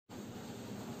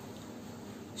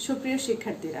সুপ্রিয়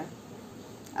শিক্ষার্থীরা,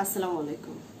 আসসালামু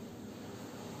আলাইকুম।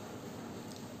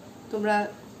 তোমরা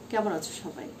কেমন আছো?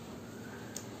 সবাই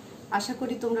আশা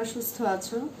করি তোমরা সুস্থ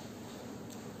আছো,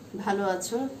 ভালো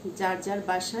আছো, যার যার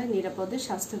বাসায় নিরাপদে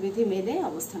স্বাস্থ্যবিধি মেনে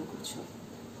অবস্থান করছো।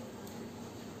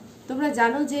 তোমরা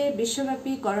জানো যে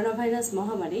বিশ্বব্যাপী করোনা ভাইরাস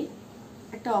মহামারী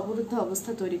একটা অবরুদ্ধ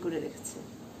অবস্থা তৈরি করে রেখেছে।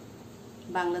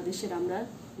 বাংলাদেশের আমরা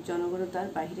জনগণ তার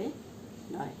বাইরে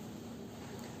নয়।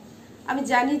 আমি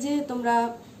জানি যে তোমরা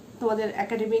তোমাদের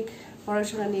একাডেমিক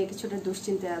পড়াশোনা নিয়ে কিছুটা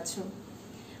দুশ্চিন্তায় আছো।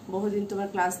 বহুদিন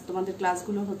তোমাদের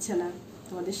ক্লাসগুলো হচ্ছে না,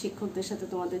 তোমাদের শিক্ষকদের সাথে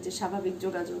তোমাদের যে স্বাভাবিক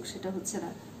যোগাযোগ সেটা হচ্ছে না।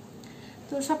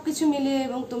 তো সব কিছু মিলিয়ে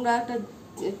এবং তোমরা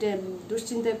একটা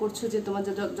দুশ্চিন্তায় করছো যে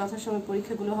তোমাদের যথাসময়ে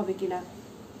পরীক্ষাগুলো হবে কিনা,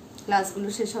 ক্লাসগুলো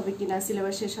শেষ হবে কিনা,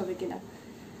 সিলেবাস শেষ হবে কিনা।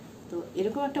 তো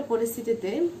এরকম একটা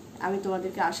পরিস্থিতিতে আমি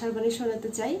তোমাদেরকে আশার বাণী শোনাতে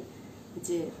চাই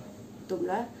যে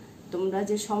তোমরা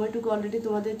যে সময়টুকু অলরেডি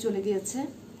তোমাদের চলে গিয়েছে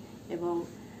এবং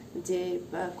যে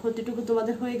ক্ষতিটুকু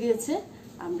তোমাদের হয়ে গিয়েছে,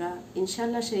 আমরা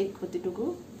ইনশাল্লাহ সেই ক্ষতিটুকু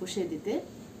পুষিয়ে দিতে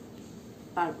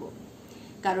পারবো।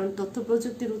 কারণ তথ্য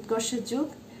প্রযুক্তির উৎকর্ষের যুগ।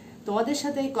 তোমাদের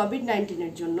সাথে এই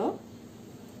কোভিড-19-এর জন্য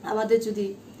আমাদের যদি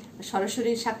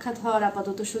সরাসরি সাক্ষাৎ হওয়ার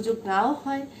আপাতত সুযোগ নাও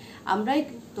হয়, আমরাই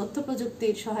তথ্য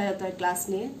প্রযুক্তির সহায়তায় ক্লাস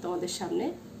নিয়ে তোমাদের সামনে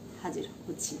হাজির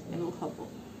হচ্ছি এবং হব।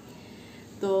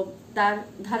 তো তার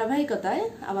ধারাবাহিকতায়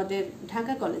আমাদের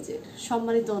ঢাকা কলেজের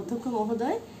সম্মানিত অধ্যক্ষ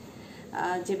মহোদয়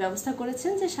যে ব্যবস্থা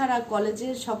করেছেন যে সারা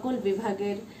কলেজের সকল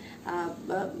বিভাগের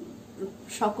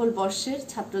সকল বর্ষের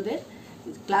ছাত্রদের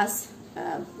ক্লাস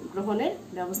গ্রহণের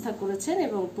ব্যবস্থা করেছেন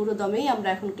এবং পুরো দমেই আমরা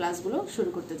এখন ক্লাসগুলো শুরু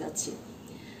করতে যাচ্ছি।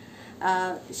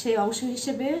 সেই অংশ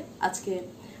হিসেবে আজকে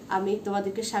আমি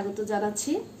তোমাদেরকে স্বাগত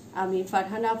জানাচ্ছি। আমি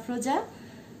ফারহানা আফরোজা,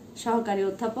 সহকারী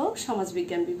অধ্যাপক,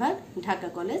 সমাজবিজ্ঞান বিভাগ, ঢাকা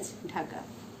কলেজ, ঢাকা।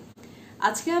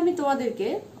 আজকে আমি তোমাদেরকে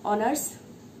অনার্স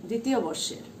দ্বিতীয়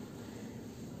বর্ষের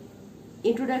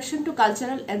ইন্ট্রোডাকশন টু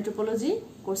কালচারাল অ্যানথ্রোপোলজি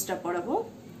কোর্সটা পড়াবো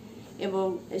এবং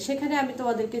সেখানে আমি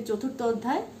তোমাদেরকে চতুর্থ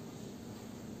অধ্যায়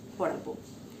পড়াবো।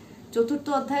 চতুর্থ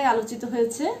অধ্যায়ে আলোচিত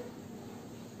হয়েছে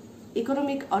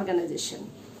ইকোনমিক অর্গানাইজেশন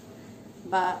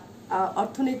বা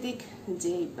অর্থনৈতিক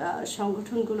যে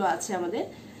সংগঠনগুলো আছে আমাদের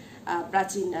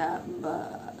প্রাচীন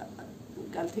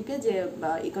কাল থেকে যে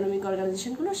ইকোনমিক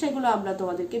অর্গানাইজেশনগুলো, সেগুলো আমরা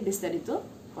তোমাদেরকে বিস্তারিত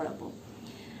পড়াবো।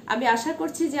 আমি আশা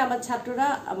করছি যে আমার ছাত্ররা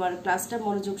আমার ক্লাসটা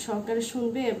মনোযোগ সহকারে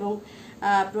শুনবে এবং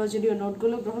প্রয়োজনীয়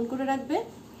নোটগুলো গ্রহণ করে রাখবে।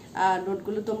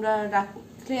 নোটগুলো তোমরা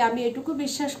রাখলে আমি এটুকু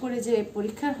বিশ্বাস করি যে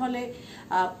পরীক্ষার হলে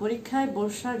পরীক্ষায়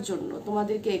বসার জন্য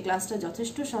তোমাদেরকে এই ক্লাসটা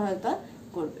যথেষ্ট সহায়তা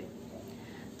করবে।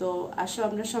 তো আসো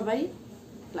আমরা সবাই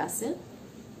ক্লাসে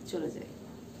চলে যাই।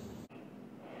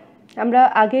 আমরা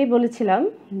আগেই বলেছিলাম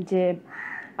যে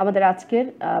আমাদের আজকের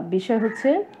বিষয় হচ্ছে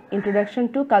ইন্ট্রোডাকশন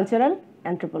টু কালচারাল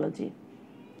অ্যানথ্রোপোলজি।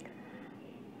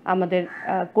 আমাদের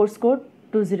কোর্স কোড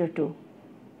 202।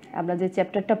 আমরা যে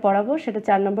চ্যাপ্টারটা পড়াবো সেটা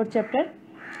 4 নম্বর চ্যাপ্টার,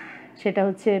 সেটা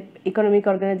হচ্ছে ইকোনমিক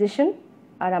অর্গানাইজেশন।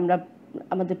 আর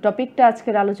আমাদের টপিকটা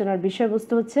আজকের আলোচনার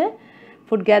বিষয়বস্তু হচ্ছে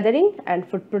food gathering and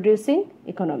food producing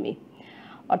economy,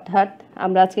 অর্থাৎ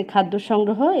আমরা আজকে খাদ্য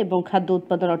সংগ্রহ এবং খাদ্য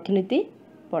উৎপাদন অর্থনীতি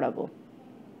পড়াবো।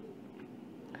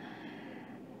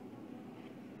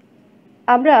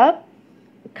 আমরা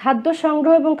খাদ্য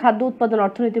সংগ্রহ এবং খাদ্য উৎপাদন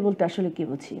অর্থনীতি বলতে আসলে কি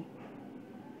বুঝি?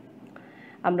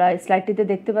 আমরা স্লাইডটিতে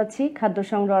দেখতে পাচ্ছি খাদ্য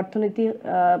সংগ্রহ অর্থনীতি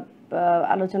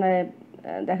আলোচনায়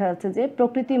দেখা যাচ্ছে যে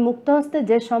প্রকৃতি মুক্ত হস্তে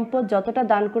যে সম্পদ যতটা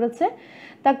দান করেছে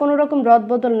তা কোনো রকম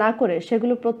রদবদল না করে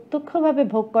সেগুলো প্রত্যক্ষভাবে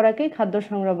ভোগ করাকেই খাদ্য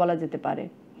সংগ্রহ বলা যেতে পারে।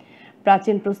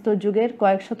 প্রাচীন প্রস্তর যুগের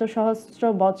কয়েক শত সহস্র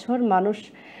বছর মানুষ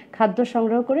খাদ্য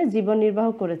সংগ্রহ করে জীবন নির্বাহ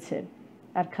করেছে।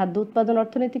 আর খাদ্য উৎপাদন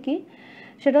অর্থনীতি কি?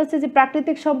 সেটা হচ্ছে যে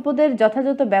প্রাকৃতিক সম্পদের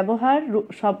যথাযথ ব্যবহার,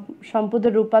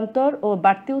 সম্পদের রূপান্তর ও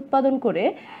বাড়তি উৎপাদন করে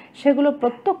সেগুলো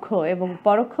প্রত্যক্ষ এবং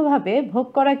পরোক্ষভাবে ভোগ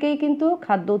করাকেই কিন্তু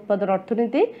খাদ্য উৎপাদন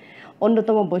অর্থনীতির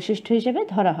অন্যতম বৈশিষ্ট্য হিসেবে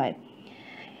ধরা হয়।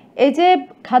 এই যে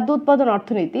খাদ্য উৎপাদন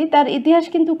অর্থনীতি, তার ইতিহাস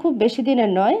কিন্তু খুব বেশি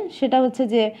দিনের নয়। সেটা হচ্ছে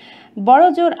যে বড়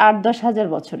জোর 8-10 হাজার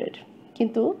বছরের,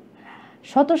 কিন্তু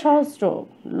শত সহস্র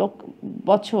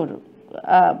বছর,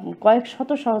 কয়েক শত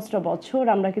সহস্র বছর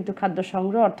আমরা কিন্তু খাদ্য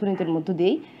সংগ্রহ অর্থনীতির মধ্য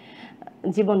দিয়েই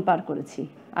জীবন পার করেছি।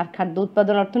 আর খাদ্য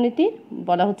উৎপাদন অর্থনীতি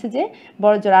বলা হচ্ছে যে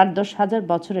বড় জোর 8-10 হাজার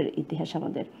বছরের ইতিহাস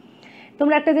আমাদের।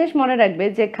 তোমরা একটা জিনিস মনে রাখবে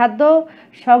যে খাদ্য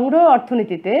সংগ্রহ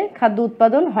অর্থনীতিতে খাদ্য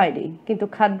উৎপাদন হয়নি, কিন্তু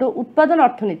খাদ্য উৎপাদন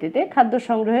অর্থনীতিতে খাদ্য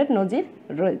সংগ্রহের নজির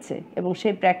রয়েছে এবং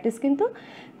সেই প্র্যাকটিস কিন্তু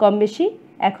কম বেশি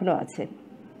এখনো আছে।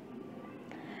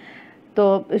 তো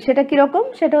সেটা কীরকম?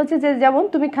 সেটা হচ্ছে যে যেমন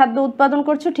তুমি খাদ্য উৎপাদন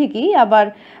করছো ঠিকই, আবার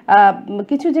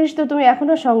কিছু জিনিস তো তুমি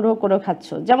এখনও সংগ্রহ করে খাচ্ছ।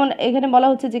 যেমন এখানে বলা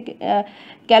হচ্ছে যে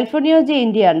ক্যালিফোর্নিয়ার যে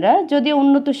ইন্ডিয়ানরা যদিও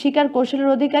উন্নত শিকার কৌশলের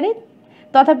অধিকারী,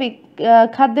 তথাপি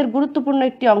খাদ্যের গুরুত্বপূর্ণ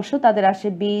একটি অংশ তাদের আসে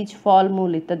বীজ, ফল,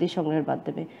 মূল ইত্যাদি সংগ্রহের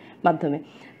মাধ্যমে।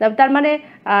 তার মানে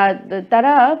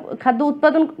তারা খাদ্য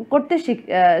উৎপাদন করতে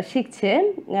শিখছে,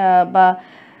 বা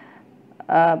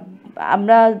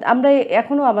আমরা আমরা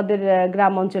এখনো আমাদের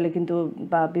গ্রাম অঞ্চলে কিন্তু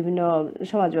বা বিভিন্ন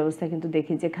সমাজ ব্যবস্থায় কিন্তু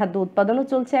দেখি যে খাদ্য উৎপাদনও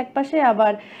চলছে একপাশে,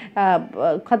 আবার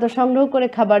খাদ্য সংগ্রহ করে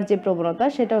খাবার যে প্রবণতা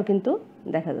সেটাও কিন্তু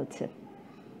দেখা যাচ্ছে।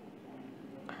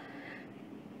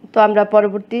 তো আমরা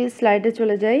পরবর্তী স্লাইডে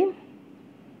চলে যাই।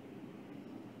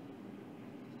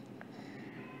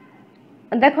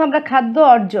 দেখো, আমরা খাদ্য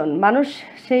অর্জন, মানুষ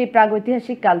সেই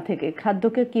প্রাগৈতিহাসিক কাল থেকে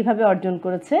খাদ্যকে কিভাবে অর্জন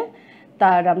করেছে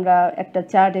তার আমরা একটা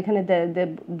চার্ট এখানে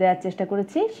দেওয়ার চেষ্টা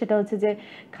করেছি। সেটা হচ্ছে যে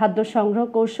খাদ্য সংগ্রহ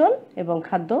কৌশল এবং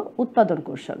খাদ্য উৎপাদন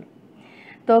কৌশল।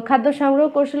 তো খাদ্য সংগ্রহ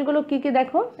কৌশলগুলো কি কি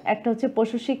দেখো, একটা হচ্ছে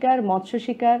পশু শিকার, মৎস্য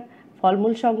শিকার,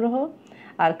 ফলমূল সংগ্রহ।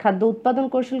 আর খাদ্য উৎপাদন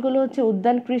কৌশলগুলো হচ্ছে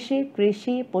উদ্যান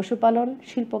কৃষি, পশুপালন,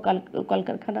 শিল্প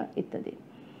কলকারখানা ইত্যাদি।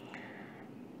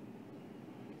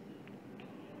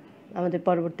 আমাদের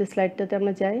পরবর্তী স্লাইডটাতে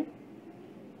আমরা যাই।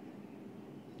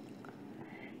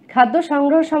 খাদ্য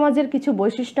সংগ্রহ সমাজের কিছু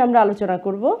বৈশিষ্ট্য আমরা আলোচনা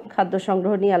করব খাদ্য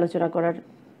সংগ্রহ নিয়ে আলোচনা করার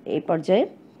এই পর্যায়ে।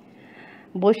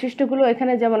 বৈশিষ্ট্যগুলো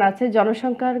এখানে যেমন আছে,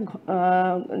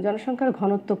 জনসংখ্যার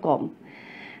ঘনত্ব কম।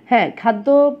 হ্যাঁ, খাদ্য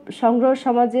সংগ্রহ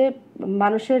সমাজে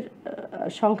মানুষের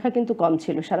সংখ্যা কিন্তু কম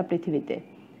ছিল সারা পৃথিবীতে।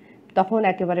 তখন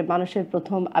একেবারে মানুষের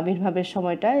প্রথম আবির্ভাবের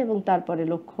সময়টা, এবং তারপরে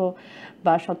লক্ষ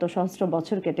বা শত সহস্র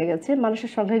বছর কেটে গেছে,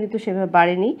 মানুষের সংখ্যা কিন্তু সেভাবে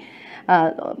বাড়েনি,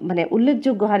 মানে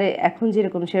উল্লেখযোগ্য হারে এখন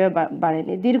যেরকম সেভাবে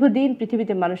বাড়েনি। দীর্ঘদিন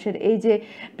পৃথিবীতে মানুষের এই যে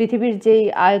পৃথিবীর যেই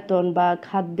আয়তন বা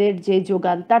খাদ্যের যে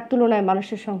যোগান, তার তুলনায়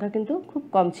মানুষের সংখ্যা কিন্তু খুব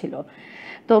কম ছিল।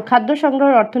 তো খাদ্য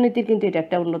সংগ্রহের অর্থনীতির কিন্তু এটা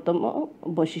একটা অন্যতম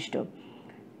বৈশিষ্ট্য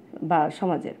বা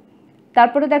সমাজের।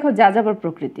 তারপরে দেখো যাযাবর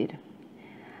প্রকৃতির।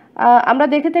 আমরা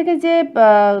দেখে থাকি যে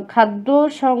খাদ্য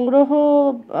সংগ্রহ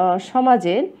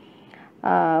সমাজের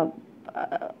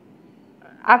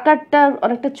আকারটা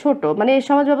অনেকটা ছোট, মানে এই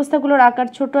সমাজ ব্যবস্থাগুলোর আকার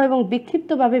ছোট এবং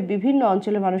বিক্ষিপ্তভাবে বিভিন্ন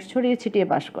অঞ্চলে মানুষ ছড়িয়ে ছিটিয়ে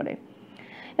বাস করে,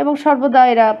 এবং সর্বদা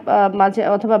এরা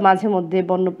মাঝে মধ্যে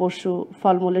বন্য পশু,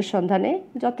 ফলমূলের সন্ধানে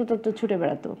যত্রতত্র ছুটে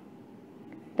বেড়াতো।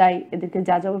 তাই এদেরকে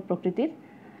যাযাবর প্রকৃতির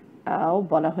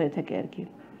বলা হয়ে থাকে আর কি।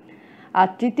 আর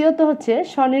তৃতীয়ত হচ্ছে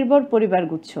স্বনির্ভর পরিবার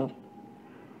গুচ্ছ।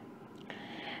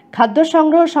 খাদ্য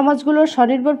সংগ্রহ সমাজগুলোর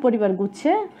স্বনির্ভর পরিবার গুচ্ছে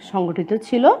সংগঠিত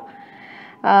ছিল।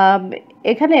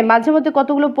 এখানে মাঝে মধ্যে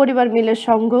কতগুলো পরিবার মিলে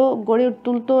সংঘ গড়ে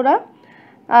তুলতো ওরা,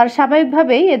 আর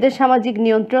স্বাভাবিকভাবেই এদের সামাজিক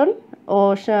নিয়ন্ত্রণ ও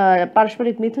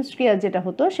পারস্পরিক মিথস্ক্রিয়া যেটা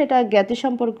হতো সেটা জ্ঞাতি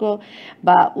সম্পর্ক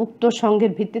বা উক্ত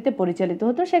সংঘের ভিত্তিতে পরিচালিত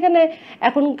হতো। সেখানে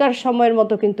এখনকার সময়ের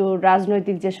মতো কিন্তু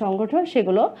রাজনৈতিক যে সংগঠন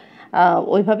সেগুলো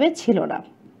ওইভাবে ছিল না।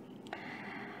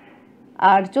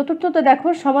 আর চতুর্থত দেখো,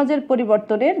 সমাজের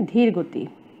পরিবর্তনের ধীর গতি।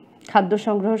 খাদ্য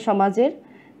সংগ্রহ সমাজের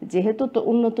যেহেতু তো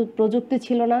উন্নত প্রযুক্তি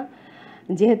ছিল না,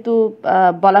 যেহেতু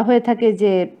বলা হয়ে থাকে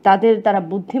যে তারা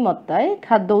বুদ্ধিমত্তায়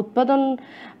খাদ্য উৎপাদন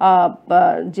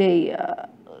যেই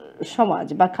সমাজ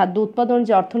বা খাদ্য উৎপাদন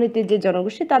যে অর্থনীতির যে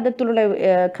জনগোষ্ঠী, তাদের তুলনায়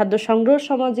খাদ্য সংগ্রহ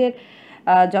সমাজের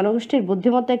জনগোষ্ঠীর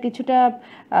বুদ্ধিমত্তায় কিছুটা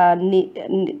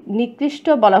নিকৃষ্ট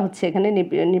বলা হচ্ছে এখানে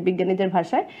বিজ্ঞানীদের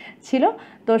ভাষায় ছিল।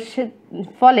 তো সে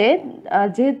ফলে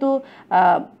যেহেতু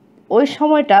ওই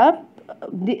সময়টা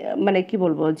মানে কি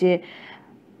বলবো যে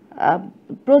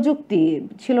প্রযুক্তি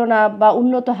ছিল না বা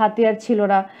উন্নত হাতিয়ার ছিল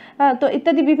না, তো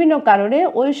ইত্যাদি বিভিন্ন কারণে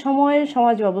ওই সময়ের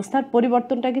সমাজ ব্যবস্থার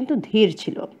পরিবর্তনটা কিন্তু ধীর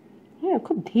ছিল। হ্যাঁ,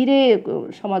 খুব ধীরে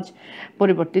সমাজ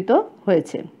পরিবর্তিত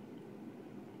হয়েছে।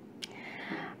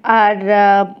 আর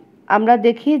আমরা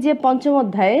দেখি যে পঞ্চম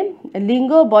অধ্যায়ে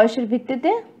লিঙ্গ বয়সের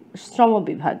ভিত্তিতে শ্রম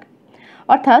বিভাগ,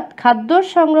 অর্থাৎ খাদ্য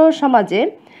সংগ্রহ সমাজে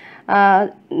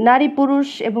নারী পুরুষ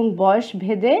এবং বয়স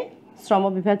ভেদে শ্রম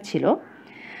বিভাগ ছিল।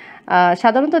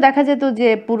 সাধারণত দেখা যেত যে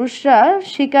পুরুষরা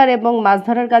শিকার এবং মাছ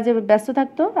ধরার কাজে ব্যস্ত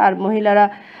থাকতো, আর মহিলারা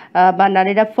বা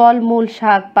নারীরা ফল মূল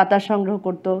শাক পাতা সংগ্রহ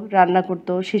করত, রান্না করত,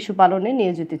 শিশু পালনে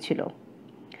নিয়োজিত ছিল।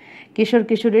 কিশোর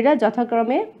কিশোরীরা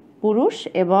যথাক্রমে পুরুষ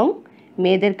এবং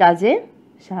মেয়েদের কাজে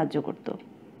সাহায্য করত।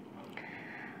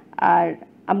 আর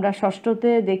আমরা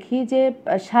ষষ্ঠতে দেখি যে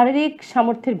শারীরিক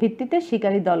সামর্থ্যের ভিত্তিতে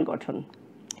শিকারী দল গঠন।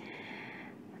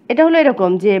 এটা হলো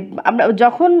এরকম যে আমরা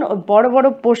যখন বড় বড়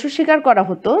পশু শিকার করা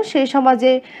হতো, সেই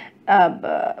সমাজে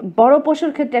বড়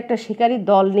পশুর ক্ষেত্রে একটা শিকারী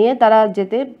দল নিয়ে তারা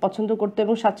যেতে পছন্দ করতো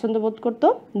এবং স্বাচ্ছন্দ্য বোধ করতো,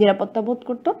 নিরাপত্তা বোধ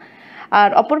করতো। আর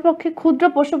অপরপক্ষে ক্ষুদ্র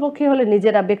পশু পক্ষী হলে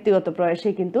নিজেরা ব্যক্তিগত প্রয়াসে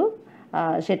কিন্তু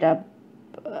সেটা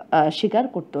শিকার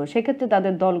করতো, সেক্ষেত্রে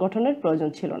তাদের দল গঠনের প্রয়োজন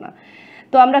ছিল না।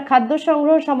 তো আমরা খাদ্য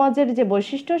সংগ্রহ সমাজের যে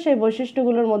বৈশিষ্ট্য, সেই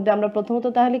বৈশিষ্ট্যগুলোর মধ্যে আমরা প্রথমত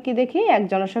তাহলে কি দেখি, 1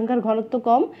 জনসংখ্যার ঘনত্ব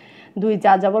কম, 2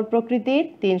 যাযাবর প্রকৃতির,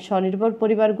 3 স্বনির্ভর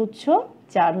পরিবার গুচ্ছ,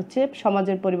 4 হচ্ছে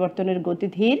সমাজের পরিবর্তনের গতি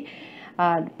ধীর,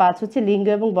 আর 5 হচ্ছে লিঙ্গ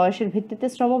এবং বয়সের ভিত্তিতে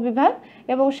শ্রম বিভাগ,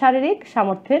 এবং শারীরিক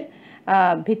সামর্থ্যের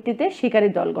ভিত্তিতে শিকারী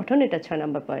দল গঠন, এটা 6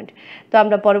 নম্বর পয়েন্ট। তো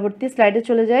আমরা পরবর্তী স্লাইডে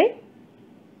চলে যাই।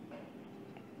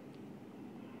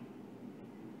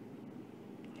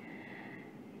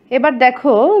 এবার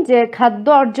দেখো যে খাদ্য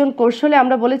অর্জন কৌশলে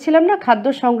আমরা বলেছিলাম না, খাদ্য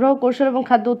সংগ্রহ কৌশল এবং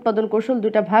খাদ্য উৎপাদন কৌশল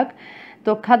দুটা ভাগ।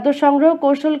 তো খাদ্য সংগ্রহ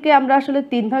কৌশলকে আমরা আসলে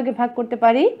 3 ভাগে ভাগ করতে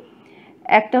পারি।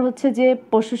 একটা হচ্ছে যে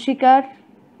পশু শিকার,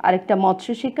 আরেকটা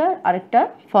মৎস্য শিকার, আরেকটা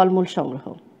ফলমূল সংগ্রহ।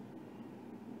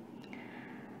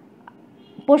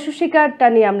 পশু শিকারটা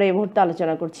নিয়ে আমরা এই মুহূর্তে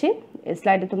আলোচনা করছি। এই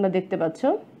স্লাইডে তোমরা দেখতে পাচ্ছ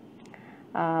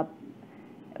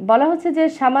বলা হচ্ছে যে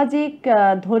সামাজিক,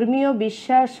 ধর্মীয়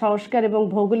বিশ্বাস, সংস্কার এবং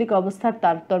ভৌগোলিক অবস্থার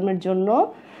তারতম্যের জন্য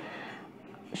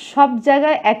সব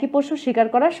জায়গায় একই পশু শিকার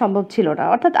করা সম্ভব ছিল না,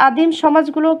 অর্থাৎ আদিম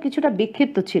সমাজগুলো কিছুটা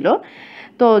বিক্ষিপ্ত ছিল।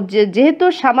 তো যেহেতু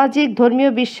সামাজিক,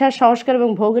 ধর্মীয় বিশ্বাস, সংস্কার এবং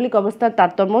ভৌগোলিক অবস্থার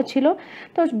তারতম্য ছিল,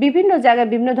 তো বিভিন্ন জায়গায়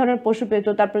বিভিন্ন ধরনের পশু পেত।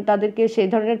 তারপরে তাদেরকে সেই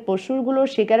ধরনের পশুগুলো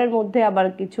শিকারের মধ্যে আবার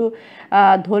কিছু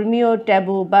ধর্মীয়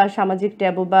ট্যাবু বা সামাজিক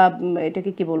ট্যাবু বা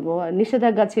এটাকে কি বলবো,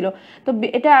 নিষেধাজ্ঞা ছিল। তো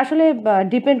এটা আসলে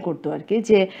ডিপেন্ড করতো আর কি,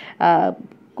 যে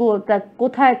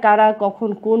কোথায় কারা কখন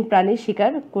কোন প্রাণী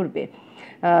শিকার করবে।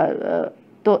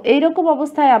 তো এইরকম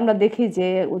অবস্থায় আমরা দেখি যে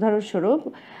উদাহরণস্বরূপ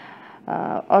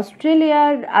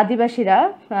অস্ট্রেলিয়ার আদিবাসীরা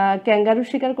ক্যাঙ্গারু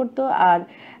শিকার করত, আর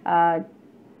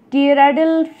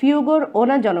টিয়েরাডেল ফিউগোর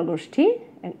ওনা জনগোষ্ঠী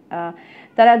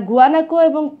তারা গুয়ানাকো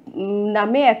এবং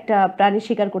নামে একটা প্রাণী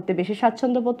শিকার করতে বেশি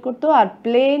স্বাচ্ছন্দ্য বোধ করতো, আর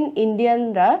প্লেন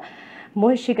ইন্ডিয়ানরা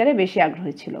মহিষ শিকারে বেশি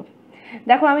আগ্রহী ছিল।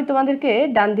 দেখো আমি তোমাদেরকে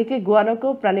ডান দিকে গুয়ানাকো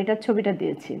প্রাণীটার ছবিটা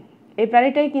দিয়েছি। এই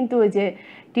প্রাণীটাই কিন্তু ওই যে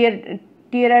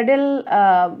টিয়েরাডেল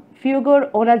ফিউগোর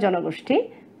ওনা জনগোষ্ঠী,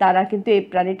 তারা কিন্তু এই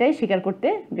প্রাণীটাই শিকার করতে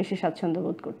বেশি স্বাচ্ছন্দ্য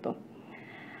বোধ করত।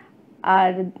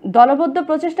 আর দলবদ্ধ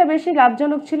প্রচেষ্টা বেশি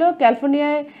লাভজনক ছিল,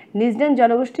 ক্যালিফোর্নিয়ায় নিজডেন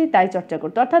জনগোষ্ঠী তাই চর্চা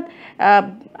করতো। অর্থাৎ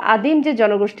আদিম যে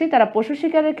জনগোষ্ঠী তারা পশু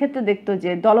শিকারের ক্ষেত্রে দেখতো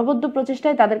যে দলবদ্ধ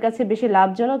প্রচেষ্টায় তাদের কাছে বেশি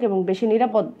লাভজনক এবং বেশি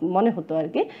নিরাপদ মনে হতো আর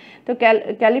কি। তো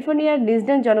ক্যালিফোর্নিয়ার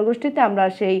নিজডেন জনগোষ্ঠীতে আমরা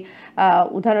সেই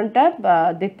উদাহরণটা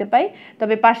দেখতে পাই।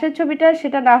 তবে পাশের ছবিটা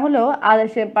সেটা না হলেও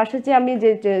পাশে যে আমি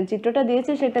যে চিত্রটা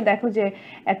দিয়েছি সেটা দেখো যে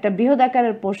একটা বৃহৎ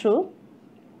আকারের পশু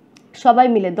সবাই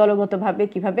মিলে দলগতভাবে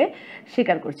কিভাবে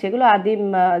শিকার করছে। এগুলো আদিম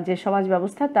যে সমাজ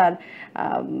ব্যবস্থা তার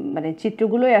মানে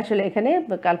চিত্রগুলোই আসলে এখানে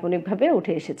কাল্পনিকভাবে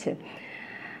উঠে এসেছে।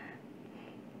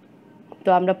 তো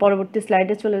আমরা পরবর্তী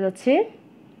স্লাইডে চলে যাচ্ছি।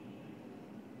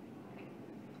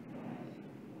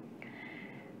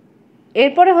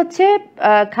 এরপরে হচ্ছে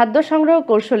খাদ্য সংগ্রহ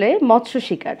কৌশলে মৎস্য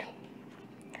শিকার।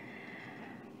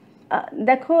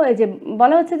 দেখো এই যে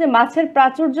বলা হচ্ছে যে মাছের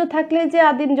প্রাচুর্য থাকলে যে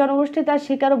আদিম জনগোষ্ঠী তার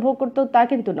শিকার ভোগ করতো তা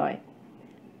কিন্তু নয়।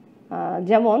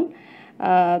 যেমন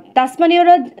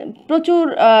তাসমানীয়রা প্রচুর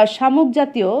শামুক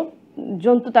জাতীয়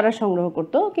জন্তু তারা সংগ্রহ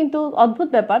করত, কিন্তু অদ্ভুত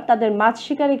ব্যাপার তাদের মাছ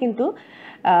শিকারে কিন্তু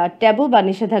ট্যাবু বা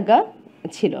নিষেধাজ্ঞা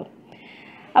ছিল।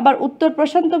 আবার উত্তর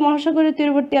প্রশান্ত মহাসাগরের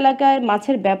তীরবর্তী এলাকায়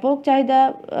মাছের ব্যাপক চাহিদা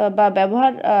বা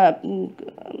ব্যবহার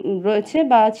রয়েছে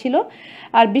বা ছিল,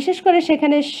 আর বিশেষ করে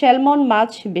সেখানে স্যালমন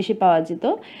মাছ বেশি পাওয়া যেত।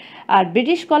 আর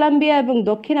ব্রিটিশ কলাম্বিয়া এবং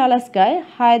দক্ষিণ আলাস্কায়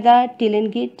হায়দা,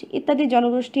 টিলেনগিট ইত্যাদি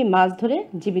জনগোষ্ঠী মাছ ধরে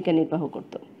জীবিকা নির্বাহ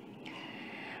করত।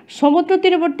 সমুদ্র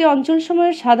তীরবর্তী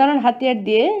অঞ্চলসমূহে সাধারণ হাতিয়ার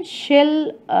দিয়ে শেল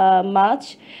মাছ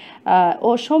ও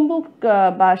সম্মুখ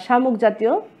বা শামুক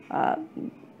জাতীয়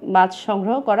মাছ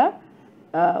সংগ্রহ করা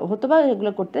হতো বা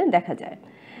এগুলো করতে দেখা যায়।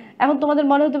 এখন তোমাদের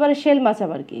মনে হতে পারে শেল মাছ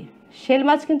আবার কি? শেল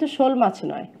মাছ কিন্তু শোল মাছ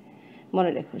নয়,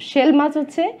 মনে রেখো। শেল মাছ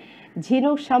হচ্ছে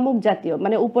ঝিনুক শামুক জাতীয়,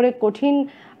 মানে উপরে কঠিন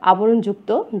আবরণযুক্ত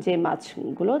যে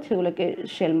মাছগুলো সেগুলোকে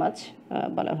শেল মাছ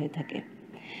বলা হয়ে থাকে।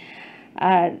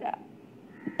 আর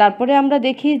তারপরে আমরা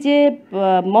দেখি যে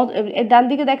ডান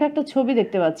দিকে দেখা একটা ছবি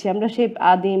দেখতে পাচ্ছি আমরা, সেই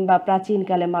আদিম বা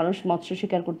প্রাচীনকালে মানুষ মৎস্য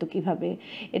শিকার করতো কিভাবে।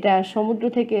 এটা সমুদ্র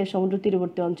থেকে সমুদ্র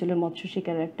তীরবর্তী অঞ্চলের মৎস্য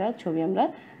শিকারের একটা ছবি আমরা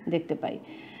দেখতে পাই।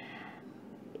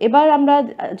 এবার আমরা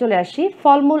চলে আসি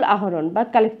ফলমূল আহরণ বা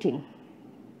কালেক্টিং।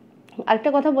 আরেকটা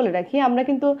কথা বলে রাখি, আমরা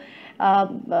কিন্তু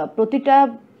প্রতিটা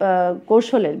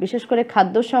কৌশলের, বিশেষ করে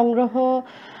খাদ্য সংগ্রহ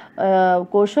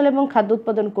কৌশল এবং খাদ্য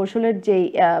উৎপাদন কৌশলের যেই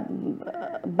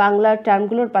বাংলা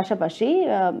টার্মগুলোর পাশাপাশি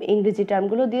ইংরেজি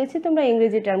টার্মগুলো দিয়েছি, তোমরা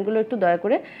ইংরেজি টার্মগুলো একটু দয়া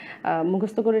করে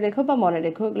মুখস্থ করে রেখো বা মনে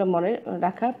রেখো, এগুলো মনে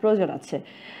রাখা প্রয়োজন আছে।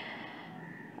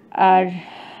 আর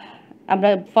আমরা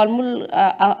ফলমূল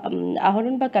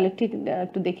আহরণ বা কালেক্টিভ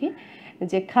একটু দেখি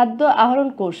যে খাদ্য আহরণ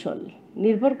কৌশল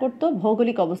নির্ভর করত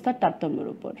ভৌগোলিক অবস্থার তারতম্যের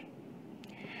উপর।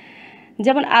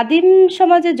 যেমন আদিম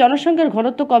সমাজে জনসংখ্যার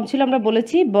ঘনত্ব কম ছিল, আমরা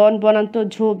বলেছি বন বনান্তর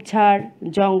ঝোপঝাড়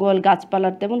জঙ্গল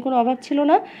গাছপালার তেমন কোনো অভাব ছিল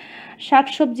না।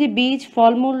 শাকসবজি, বীজ,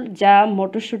 ফলমূল, জাম,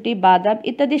 মটরশুঁটি, বাদাম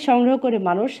ইত্যাদি সংগ্রহ করে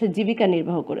মানুষ জীবিকা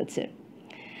নির্বাহ করেছে।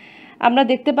 আমরা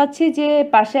দেখতে পাচ্ছি যে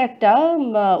পাশে একটা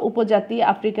উপজাতি,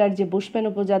 আফ্রিকার যে বুশম্যান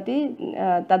উপজাতি,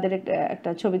 তাদের একটা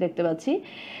ছবি দেখতে পাচ্ছি।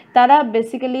 তারা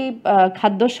বেসিক্যালি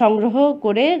খাদ্য সংগ্রহ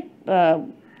করে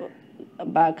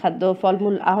বা খাদ্য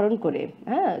ফলমূল আহরণ করে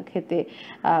খেতে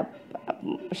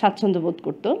স্বাচ্ছন্দ্য বোধ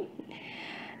করত,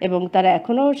 এবং তারা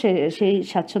এখনও সেই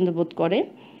স্বাচ্ছন্দ্য বোধ করে।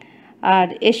 আর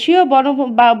এশীয়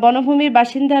বনভূমির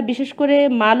বাসিন্দা, বিশেষ করে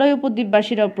মালয়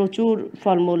উপদ্বীপবাসীরাও প্রচুর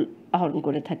ফলমূল আহরণ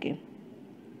করে থাকে।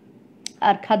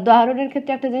 আর খাদ্য আহরণের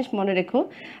ক্ষেত্রে একটা জিনিস মনে রেখো,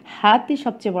 হাতই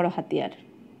সবচেয়ে বড় হাতিয়ার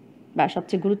বা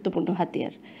সবচেয়ে গুরুত্বপূর্ণ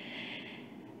হাতিয়ার।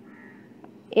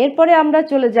 এরপরে আমরা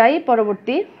চলে যাই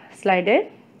পরবর্তী স্লাইডে।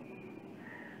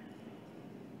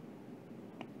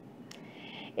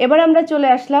 এবার আমরা চলে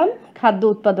আসলাম খাদ্য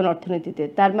উৎপাদন অর্থনীতিতে।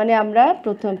 তার মানে আমরা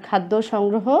প্রথম খাদ্য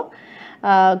সংগ্রহ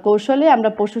কৌশলে আমরা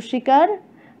পশু শিকার,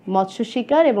 মৎস্য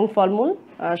শিকার এবং ফলমূল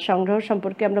সংগ্রহ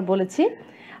সম্পর্কে আমরা বলেছি।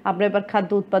 আমরা এবার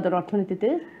খাদ্য উৎপাদন অর্থনীতিতে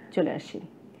চলে আসি।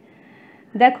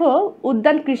 দেখো,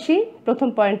 উদ্যান কৃষি প্রথম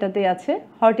পয়েন্টটাতেই আছে,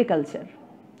 হর্টিকালচার।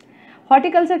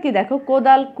 হর্টিকালচার কি? দেখো,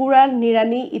 কোদাল, কুড়াল,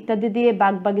 নিড়ানি ইত্যাদি দিয়ে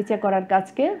বাগ বাগিচা করার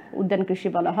কাজকে উদ্যান কৃষি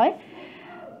বলা হয়।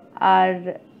 আর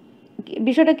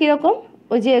বিষয়টা কীরকম?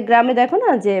 ওই যে গ্রামে দেখো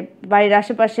না, যে বাড়ির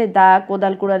আশেপাশে দা,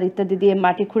 কোদাল, কুড়াল ইত্যাদি দিয়ে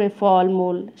মাটি খুঁড়ে ফল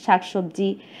মূল, শাকসবজি,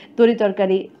 তরি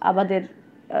তরকারি আবাদের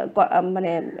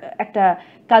মানে একটা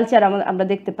কালচার আমরা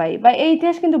দেখতে পাই, বা এই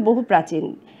ইতিহাস কিন্তু বহু প্রাচীন।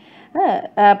 হ্যাঁ,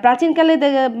 প্রাচীনকালে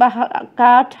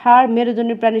কাঠ, হাড়,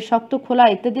 মেরুদণ্ডী প্রাণীর শক্ত খোলা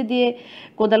ইত্যাদি দিয়ে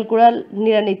কোদাল, কুড়াল,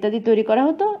 নিড়ানি ইত্যাদি তৈরি করা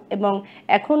হতো। এবং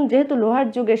এখন যেহেতু লোহার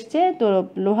যুগ এসছে, তো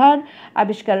লোহার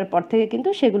আবিষ্কারের পর থেকে কিন্তু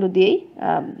সেগুলো দিয়েই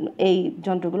এই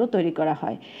যন্ত্রগুলো তৈরি করা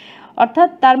হয়। অর্থাৎ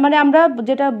তার মানে আমরা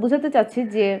যেটা বোঝাতে চাচ্ছি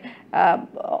যে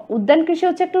উদ্যান কৃষি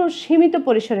হচ্ছে একটু সীমিত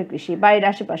পরিসরের কৃষি, বাড়ির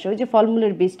আশেপাশে ওই যে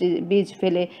ফলমূলের বীজ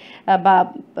ফেলে বা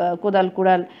কোদাল,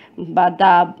 কুড়াল বা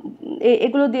দা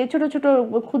এগুলো দিয়ে ছোট ছোট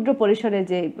ক্ষুদ্র পরিসরে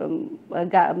যে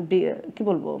কি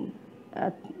বলবো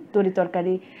তরি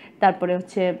তরকারি, তারপরে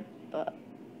হচ্ছে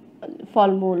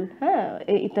ফলমূল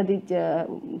ইত্যাদি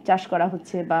চাষ করা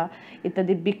হচ্ছে বা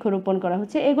ইত্যাদি বৃক্ষরোপণ করা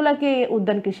হচ্ছে, এগুলাকে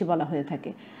উদ্যান কৃষি বলা হয়ে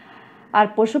থাকে। আর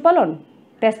পশুপালন,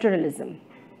 প্যাস্টোরালিজম।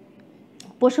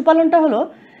 পশুপালনটা হলো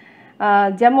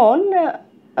যেমন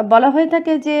বলা হয়ে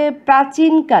থাকে যে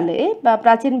প্রাচীনকালে বা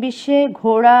প্রাচীন বিশ্বে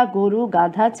ঘোড়া, গরু,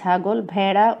 গাধা, ছাগল,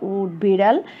 ভেড়া, উট,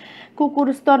 বিড়াল, কুকুর,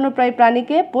 স্তন্যপ্রায়ী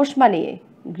প্রাণীকে পোষ মানিয়ে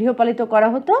গৃহপালিত করা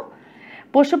হতো।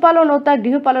 পশুপালন ও তার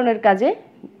গৃহপালনের কাজে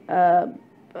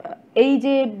এই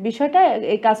যে বিষয়টা,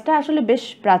 এই কাজটা আসলে বেশ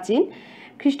প্রাচীন।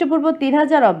 খ্রিস্টপূর্ব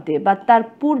 3000 অব্দে বা তার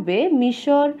পূর্বে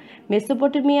মিশর,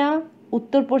 মেসোপটেমিয়া,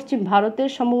 উত্তর পশ্চিম ভারতের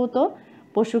সম্ভবত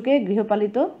পশুকে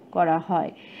গৃহপালিত করা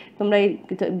হয়। তোমরা এই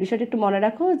বিষয়টা একটু মনে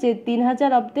রাখো যে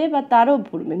 3000 অব্দে বা তারও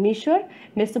পূর্বে মিশর,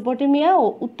 মেসোপটেমিয়া ও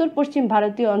উত্তর পশ্চিম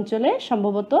ভারতীয় অঞ্চলে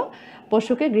সম্ভবত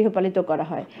পশুকে গৃহপালিত করা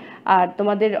হয়। আর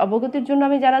তোমাদের অবগতির জন্য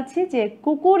আমি জানাচ্ছি যে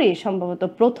কুকুরই সম্ভবত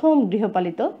প্রথম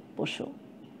গৃহপালিত পশু।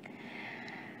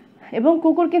 এবং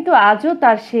কুকুর কিন্তু আজও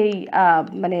তার সেই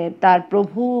মানে তার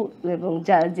প্রভু এবং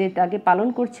যে তাকে পালন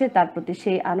করছে তার প্রতি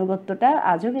সেই আনুগত্যটা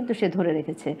আজও কিন্তু সে ধরে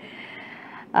রেখেছে।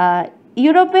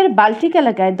 ইউরোপের বাল্টিক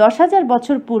এলাকায় 10,000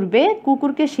 বছর পূর্বে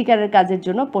কুকুরকে শিকারের কাজের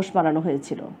জন্য পোষ মানানো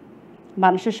হয়েছিল।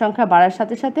 মানুষের সংখ্যা বাড়ার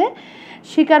সাথে সাথে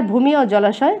শিকার ভূমি ও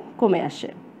জলাশয় কমে আসে,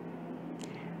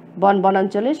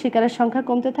 বনাঞ্চলে শিকারের সংখ্যা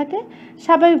কমতে থাকে।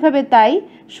 স্বাভাবিকভাবে তাই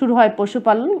শুরু হয়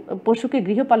পশুকে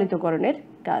গৃহপালিতকরণের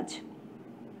কাজ।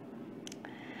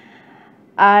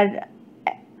 আর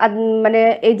মানে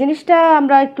এই জিনিসটা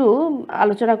আমরা একটু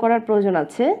আলোচনা করার প্রয়োজন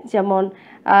আছে। যেমন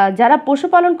যারা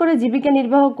পশুপালন করে জীবিকা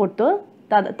নির্বাহ করত,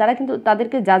 তারা কিন্তু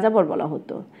তাদেরকে যাযাবর বলা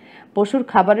হতো। পশুর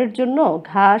খাবারের জন্য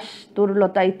ঘাস,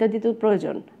 তরুলতা ইত্যাদি তো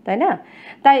প্রয়োজন, তাই না?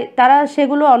 তাই তারা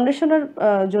সেগুলো অন্বেষণের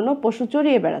জন্য পশু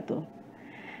চড়িয়ে বেড়াতো।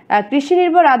 কৃষি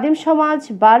নির্ভর আদিম সমাজ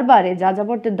বারবারে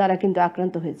যাযাবরদের দ্বারা কিন্তু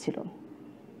আক্রান্ত হয়েছিল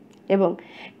এবং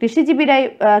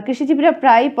কৃষিজীবীরা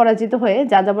প্রায় পরাজিত হয়ে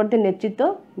যাযাবরদের নেতৃত্ব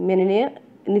মেনে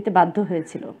নিতে বাধ্য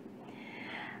হয়েছিল।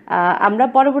 আমরা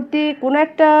পরবর্তী কোনো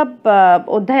একটা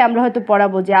অধ্যায়ে আমরা হয়তো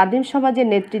পড়াবো যে আদিম সমাজের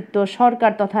নেতৃত্ব,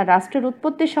 সরকার তথা রাষ্ট্রের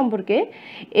উৎপত্তি সম্পর্কে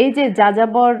এই যে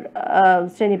যাযাবর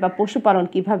শ্রেণী বা পশুপালন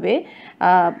কিভাবে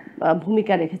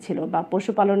ভূমিকা রেখেছিল, বা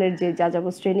পশুপালনের যে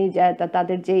যাযাবর শ্রেণী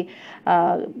তাদের যেই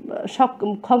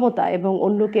ক্ষমতা এবং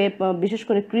অন্যকে বিশেষ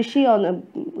করে কৃষি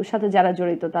সাথে যারা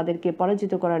জড়িত তাদেরকে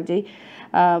পরাজিত করার যেই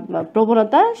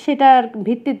প্রবণতা, সেটার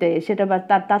ভিত্তিতে সেটা বা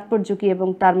তার তাৎপর্য কী এবং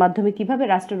তার মাধ্যমে কিভাবে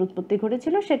রাষ্ট্রের উৎপত্তি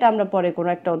ঘটেছিল সেটা আমরা পরে কোনো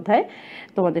একটা অধ্যায়ে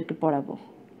তোমাদেরকে পড়াবো।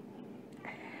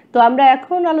 তো আমরা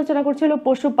এখন আলোচনা করছি হলো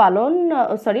পশুপালন,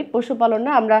 পশুপালন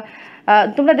না, আমরা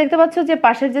তোমরা দেখতে পাচ্ছ যে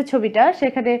পাশের যে ছবিটা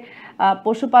সেখানে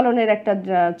পশুপালনের একটা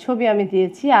ছবি আমি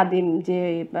দিয়েছি, আদিম যে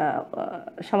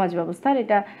সমাজ ব্যবস্থার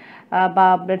এটা বা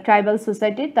ট্রাইবাল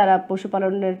সোসাইটির, তারা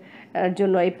পশুপালনের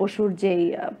জন্য এই পশুর যেই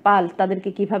পাল তাদেরকে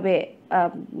কিভাবে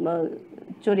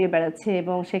চড়িয়ে বেড়াচ্ছে,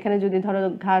 এবং সেখানে যদি ধরো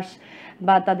ঘাস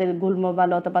বা তাদের গুল্ম বা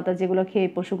লতাপাতা যেগুলো খেয়ে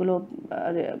পশুগুলো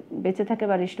বেঁচে থাকে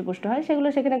বা হৃষ্টপুষ্ট হয়, সেগুলো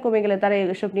সেখানে কমে গেলে তারা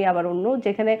এসব নিয়ে আবার অন্য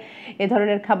যেখানে এ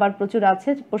ধরনের খাবার প্রচুর আছে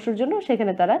পশুর জন্য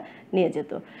সেখানে তারা নিয়ে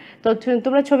যেত। তো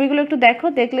তোমরা ছবিগুলো একটু দেখো,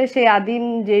 দেখলে সেই আদিম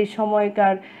যে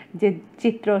সময়কার যে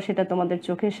চিত্র সেটা তোমাদের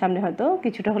চোখের সামনে হয়তো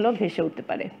কিছুটা হলেও ভেসে উঠতে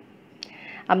পারে।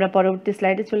 আমরা পরবর্তী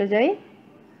স্লাইডে চলে যাই।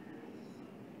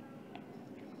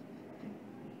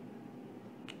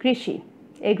 কৃষি,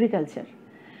 এগ্রিকালচার।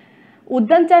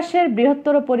 উদ্যান চাষের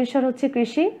বৃহত্তর পরিসর হচ্ছে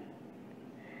কৃষি।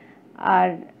 আর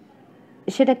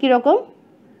সেটা কীরকম?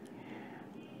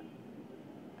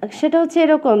 সেটা হচ্ছে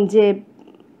এরকম যে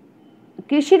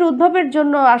কৃষির উদ্ভবের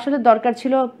জন্য আসলে দরকার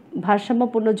ছিল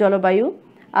ভারসাম্যপূর্ণ জলবায়ু,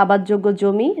 আবাদযোগ্য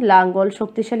জমি, লাঙ্গল,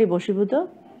 শক্তিশালী বশীভূত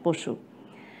পশু।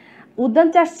 উদ্যান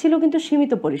চাষ ছিল কিন্তু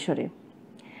সীমিত পরিসরে।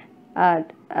 আর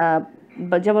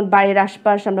যেমন বাড়ির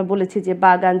আশপাশ আমরা বলেছি যে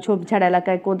বাগান, ঝোপঝাড়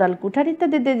এলাকায় কোদাল, কুঠার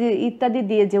ইত্যাদি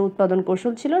দিয়ে যে উৎপাদন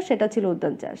কৌশল ছিল সেটা ছিল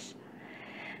উদ্যান চাষ।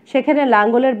 সেখানে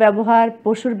লাঙ্গলের ব্যবহার,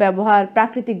 পশুর ব্যবহার,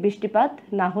 প্রাকৃতিক বৃষ্টিপাত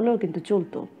না হলেও কিন্তু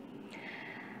চলতো।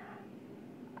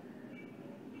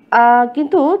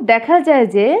 কিন্তু দেখা যায়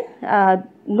যে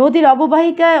নদীর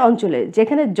অববাহিকা অঞ্চলে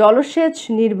যেখানে জলসেচ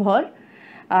নির্ভর,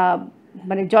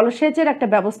 মানে জলসেচের একটা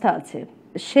ব্যবস্থা আছে,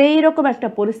 সেই রকম একটা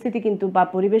পরিস্থিতি কিন্তু বা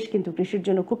পরিবেশ কিন্তু কৃষির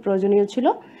জন্য খুব প্রয়োজনীয় ছিল।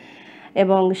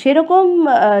 এবং সেরকম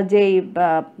যেই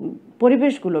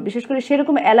পরিবেশগুলো, বিশেষ করে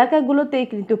সেরকম এলাকাগুলোতেই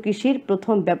কিন্তু কৃষির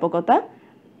প্রথম ব্যাপকতা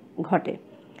ঘটে।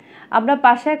 আমরা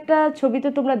পাশে একটা ছবিতে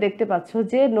তোমরা দেখতে পাচ্ছ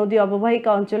যে নদী অববাহিকা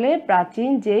অঞ্চলে প্রাচীন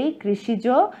যেই কৃষিজ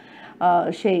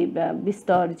সেই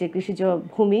বিস্তর যে কৃষিজ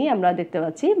ভূমি আমরা দেখতে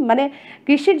পাচ্ছি, মানে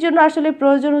কৃষির জন্য আসলে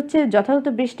প্রয়োজন হচ্ছে যথাযথ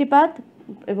বৃষ্টিপাত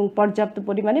এবং পর্যাপ্ত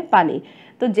পরিমাণে পানি।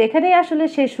 তো যেখানে আসলে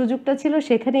সেই সুযোগটা ছিল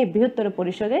সেখানেই বৃহত্তর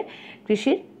পরিসরে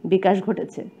কৃষির বিকাশ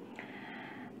ঘটেছে।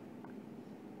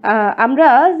 আমরা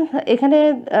এখানে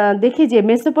দেখি যে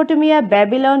মেসোপটেমিয়া,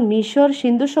 ব্যাবিলন, মিশর,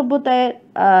 সিন্ধু সভ্যতায়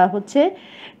হচ্ছে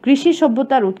কৃষি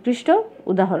সভ্যতার উৎকৃষ্ট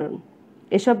উদাহরণ।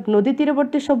 এসব নদী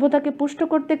তীরবর্তী সভ্যতাকে পুষ্ট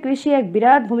করতে কৃষি এক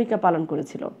বিরাট ভূমিকা পালন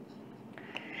করেছিল।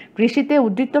 কৃষিতে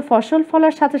উদ্বৃত্ত ফসল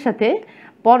ফলার সাথে সাথে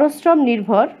পরিশ্রম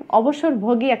নির্ভর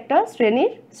অবসরভোগী একটা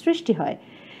শ্রেণীর সৃষ্টি হয়।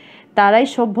 তারাই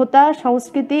সভ্যতা,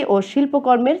 সংস্কৃতি ও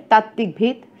শিল্পকর্মের তাত্ত্বিক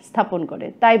ভিত স্থাপন করে।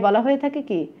 তাই বলা হয়ে থাকে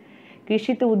কি,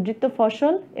 কৃষিতে উদ্বৃত্ত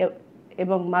ফসল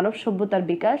এবং মানব সভ্যতার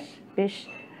বিকাশ বেশ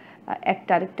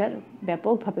একটা আরেকটার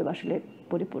ব্যাপকভাবে আসলে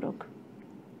পরিপূরক।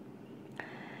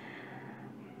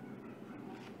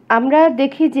 আমরা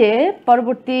দেখি যে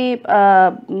পরবর্তী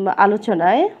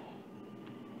আলোচনায়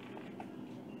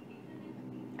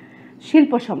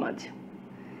শিল্প সমাজ।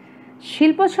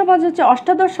 শিল্প সমাজ হচ্ছে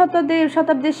অষ্টাদশ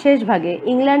শতাব্দীর শেষ ভাগে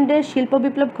ইংল্যান্ডে শিল্প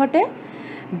বিপ্লব ঘটে।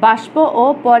 বাষ্প ও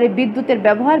পরে বিদ্যুতের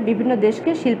ব্যবহার বিভিন্ন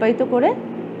দেশকে শিল্পায়িত করে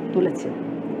তুলেছে।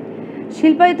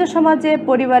 শিল্পায়িত সমাজে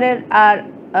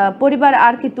পরিবার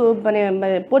আর কিন্তু মানে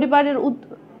পরিবারের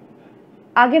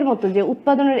আগের মতো যে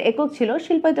উৎপাদনের একক ছিল,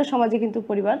 শিল্পায়িত সমাজে কিন্তু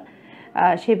পরিবার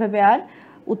সেইভাবে আর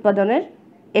উৎপাদনের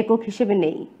একক হিসেবে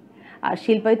নেই। আর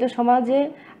শিল্পায়িত সমাজে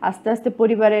আস্তে আস্তে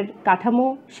পরিবারের কাঠামো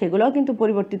সেগুলোও কিন্তু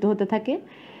পরিবর্তিত হতে থাকে।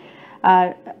 আর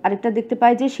আরেকটা দেখতে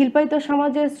পাই যে শিল্পায়িত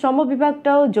সমাজের শ্রম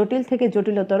বিভাগটাও জটিল থেকে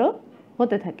জটিলতর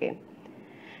হতে থাকে।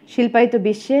 শিল্পায়িত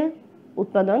বিশ্বে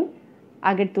উৎপাদন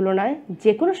আগের তুলনায়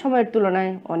যে কোনো সময়ের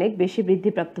তুলনায় অনেক বেশি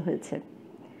বৃদ্ধিপ্রাপ্ত হয়েছে।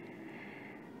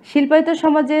 শিল্পায়িত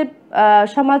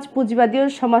সমাজ পুঁজিবাদী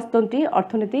সমাজতন্ত্রী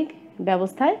অর্থনৈতিক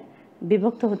ব্যবস্থায়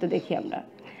বিভক্ত হতে দেখি আমরা।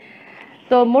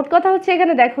 তো মোট কথা হচ্ছে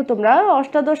এখানে দেখো তোমরা,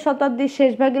 অষ্টাদশ শতাব্দীর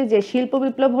শেষ ভাগে যে শিল্প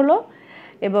বিপ্লব হলো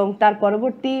এবং তার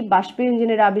পরবর্তী বাষ্প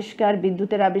ইঞ্জিনের আবিষ্কার,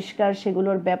 বিদ্যুতের আবিষ্কার,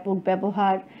 সেগুলোর ব্যাপক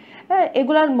ব্যবহার,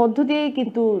 এগুলোর মধ্য দিয়েই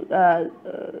কিন্তু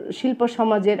শিল্প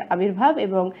সমাজের আবির্ভাব।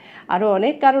 এবং আরও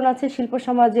অনেক কারণ আছে শিল্প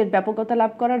সমাজের ব্যাপকতা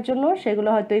লাভ করার জন্য, সেগুলো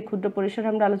হয়তো এই ক্ষুদ্র পরিসরে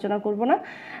আমরা আলোচনা করব না,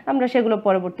 আমরা সেগুলো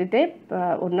পরবর্তীতে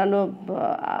অন্যান্য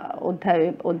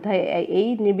অধ্যায়ে এই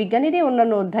বিজ্ঞানেরই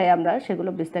অন্যান্য অধ্যায়ে আমরা সেগুলো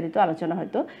বিস্তারিত আলোচনা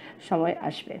হয়তো সময়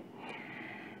আসবে।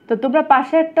 তো তোমরা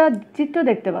পাশে একটা চিত্র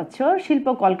দেখতে পাচ্ছ শিল্প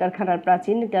কলকারখানার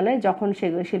প্রাচীনকালে যখন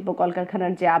সেগুলো শিল্প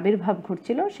কলকারখানার যে আবির্ভাব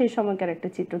ঘটছিল সেই সময়কার একটা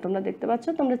চিত্র তোমরা দেখতে পাচ্ছ।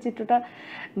 তোমরা চিত্রটা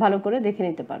ভালো করে দেখে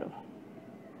নিতে পারো।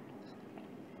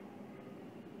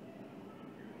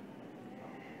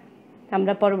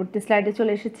 আমরা পরবর্তী স্লাইডে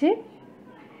চলে এসেছি।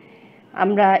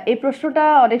 আমরা এই প্রশ্নটা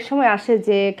অনেক সময় আসে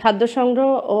যে খাদ্য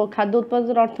সংগ্রহ ও খাদ্য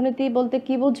উৎপাদন অর্থনীতি বলতে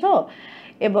কি বোঝো?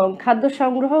 এবং খাদ্য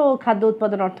সংগ্রহ ও খাদ্য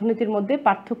উৎপাদন অর্থনীতির মধ্যে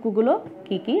পার্থক্যগুলো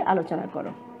কি কি আলোচনা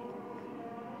করো।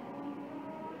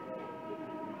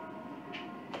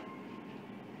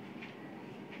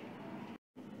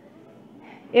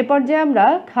 এ পর্যায়ে আমরা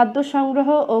খাদ্য সংগ্রহ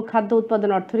ও খাদ্য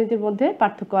উৎপাদন অর্থনীতির মধ্যে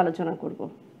পার্থক্য আলোচনা করব।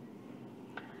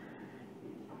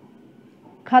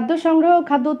 খাদ্য সংগ্রহ ও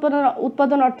খাদ্য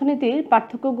উৎপাদন অর্থনীতির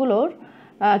পার্থক্যগুলোর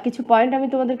কিছু পয়েন্ট আমি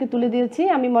তোমাদেরকে তুলে দিয়েছি।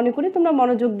 আমি মনে করি তোমরা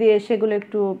মনোযোগ দিয়ে সেগুলো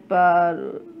একটু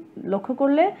লক্ষ্য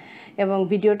করলে এবং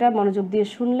ভিডিওটা মনোযোগ দিয়ে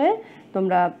শুনলে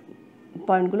তোমরা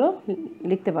পয়েন্টগুলো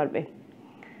লিখতে পারবে।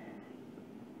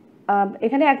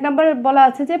 এখানে 1 নম্বর বলা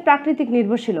আছে যে প্রাকৃতিক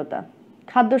নির্ভরশীলতা।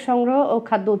 খাদ্য সংগ্রহ ও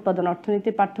খাদ্য উৎপাদন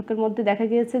অর্থনীতির পার্থক্যের মধ্যে দেখা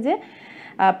গিয়েছে যে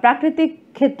প্রাকৃতিক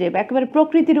ক্ষেত্রে একেবারে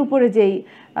প্রকৃতির উপরে যেই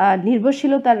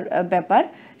নির্ভরশীলতার ব্যাপার,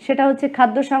 সেটা হচ্ছে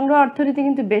খাদ্য সংগ্রহ অর্থনীতি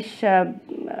কিন্তু বেশ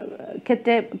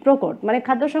ক্ষেত্রে প্রকট। মানে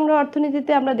খাদ্য সংগ্রহ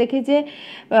অর্থনীতিতে আমরা দেখি যে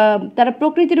তারা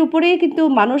প্রকৃতির উপরেই কিন্তু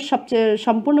মানুষ সবচেয়ে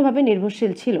সম্পূর্ণভাবে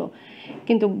নির্ভরশীল ছিল,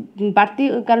 কিন্তু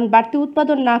বাড়তি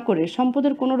উৎপাদন না করে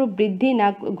সম্পদের কোনোরূপ বৃদ্ধি না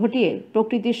ঘটিয়ে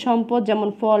প্রকৃতির সম্পদ যেমন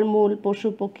ফলমূল, পশু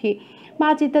পক্ষী,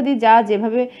 মাছ ইত্যাদি যা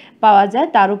যেভাবে পাওয়া যায়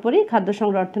তার উপরেই খাদ্য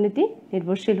সংগ্রহ অর্থনীতি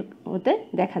নির্ভরশীল হতে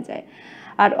দেখা যায়।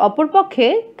 আর অপরপক্ষে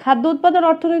খাদ্য উৎপাদন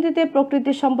অর্থনীতিতে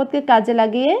প্রকৃতির সম্পদকে কাজে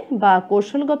লাগিয়ে বা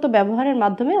কৌশলগত ব্যবহারের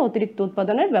মাধ্যমে অতিরিক্ত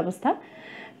উৎপাদনের ব্যবস্থা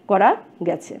করা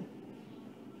গেছে।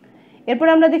 এরপর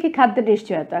আমরা দেখি খাদ্যের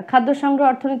নিশ্চয়তা। খাদ্য সংগ্রহ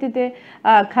অর্থনীতিতে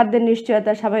খাদ্যের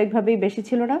নিশ্চয়তা স্বাভাবিকভাবেই বেশি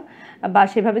ছিল না বা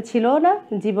সেভাবে ছিলও না।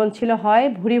 জীবন ছিল হয়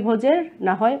ভুরিভোজের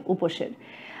না হয় উপোসের।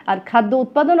 আর খাদ্য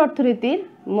উৎপাদন অর্থনীতির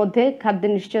মধ্যে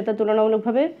খাদ্যের নিশ্চয়তা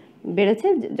তুলনামূলকভাবে বেড়েছে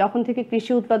যখন থেকে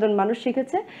কৃষি উৎপাদন মানুষ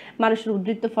শিখেছে। মানুষের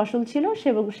উদ্বৃত্ত ফসল ছিল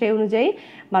এবং সেই অনুযায়ী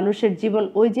মানুষের জীবন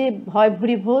ওই যে হয়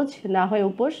ভুরিভোজ না হয়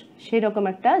উপোস সেই রকম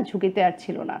একটা ঝুঁকিতে আর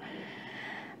ছিল না।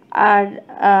 আর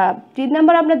 3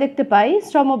 নম্বর আমরা দেখতে পাই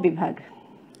শ্রম বিভাগ।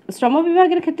 শ্রম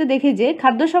বিভাগের ক্ষেত্রে দেখি যে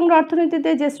খাদ্য সংগ্রহ অর্থনীতিতে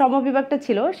যে শ্রম বিভাগটা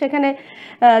ছিল সেখানে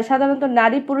সাধারণত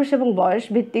নারী, পুরুষ এবং বয়স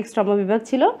ভিত্তিক শ্রম বিভাগ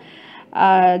ছিল।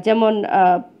 যেমন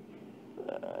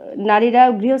নারীরা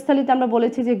গৃহস্থালিতে আমরা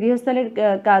বলেছি যে গৃহস্থালির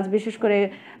কাজ বিশেষ করে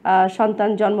সন্তান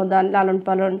জন্মদান, লালন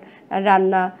পালন,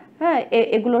 রান্না, হ্যাঁ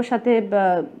এগুলোর সাথে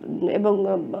এবং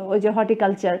ওই যে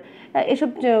হর্টিকালচার এসব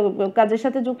কাজের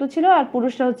সাথে যুক্ত ছিল। আর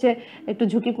পুরুষরা হচ্ছে একটু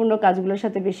ঝুঁকিপূর্ণ কাজগুলোর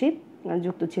সাথে বেশি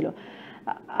যুক্ত ছিল।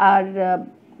 আর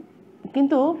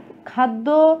কিন্তু খাদ্য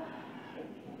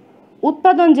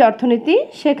উৎপাদন যে অর্থনীতি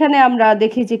সেখানে আমরা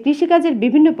দেখি যে কৃষিকাজের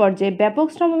বিভিন্ন পর্যায়ে ব্যাপক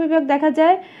শ্রম বিভাগ দেখা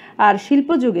যায়। আর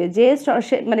শিল্পযুগে যে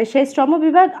মানে সেই শ্রম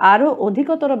বিভাগ আরও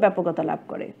অধিকতর ব্যাপকতা লাভ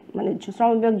করে, মানে শ্রম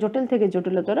বিভাগ জটিল থেকে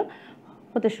জটিলতর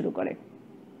হতে শুরু করে।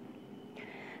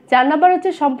 4 নম্বর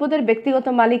হচ্ছে সম্পদের ব্যক্তিগত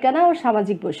মালিকানা ও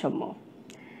সামাজিক বৈষম্য।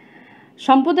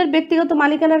 সম্পদের ব্যক্তিগত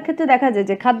মালিকানার ক্ষেত্রে দেখা যায়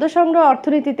যে খাদ্য সংগ্রহ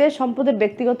অর্থনীতিতে সম্পদের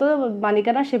ব্যক্তিগত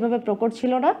মালিকানা সেভাবে প্রকট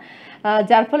ছিল না,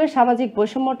 যার ফলে সামাজিক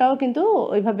বৈষম্যটাও কিন্তু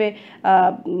ওইভাবে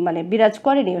মানে বিরাজ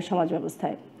করেনি ও সমাজ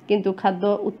ব্যবস্থায়। কিন্তু খাদ্য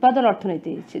উৎপাদন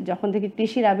অর্থনীতি যখন থেকে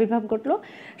কৃষির আবির্ভাব ঘটলো,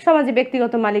 সমাজে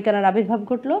ব্যক্তিগত মালিকানার আবির্ভাব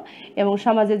ঘটলো এবং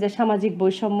সমাজে যে সামাজিক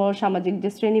বৈষম্য, সামাজিক যে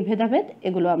শ্রেণী ভেদাভেদ,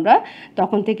 এগুলো আমরা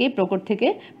তখন থেকেই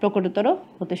প্রকটতর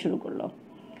হতে শুরু করলো।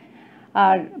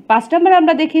 আর 5 নম্বরে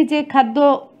আমরা দেখি যে খাদ্য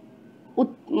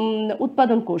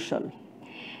উৎপাদন কৌশল।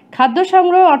 খাদ্য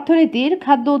সংগ্রহ অর্থনীতির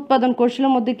খাদ্য উৎপাদন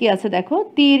কৌশলের মধ্যে কি আছে দেখো।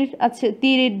 তীর আছে,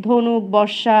 তীর, ধনুক,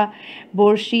 বর্ষা,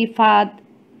 বড়শি, ফাঁদ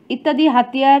ইত্যাদি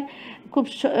হাতিয়ার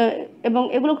এবং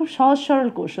এগুলো খুব সহজ সরল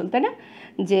কৌশল, তাই না?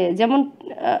 যেমন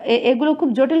এগুলো খুব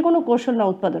জটিল কোনো কৌশল না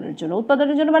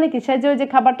উৎপাদনের জন্য মানে কি, সে যে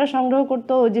খাবারটা সংগ্রহ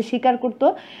করতো, যে শিকার করতো,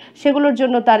 সেগুলোর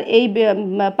জন্য তার এই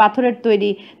পাথরের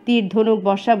তৈরি তীর, ধনুক,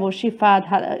 বর্ষা, বড়শি, ফাঁদ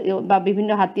বা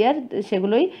বিভিন্ন হাতিয়ার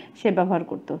সেগুলোই সে ব্যবহার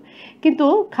করত। কিন্তু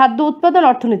খাদ্য উৎপাদন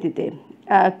অর্থনীতিতে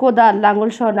কোদাল, লাঙ্গল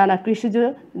সহ নানা কৃষিজ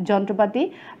যন্ত্রপাতি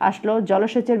আসলো,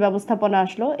 জলসেচের ব্যবস্থাপনা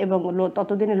আসলো এবং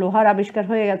ততদিনে লোহার আবিষ্কার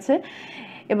হয়ে গেছে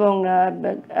এবং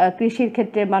কৃষির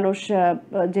ক্ষেত্রে মানুষ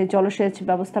যে জলসেচ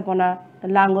ব্যবস্থাপনা,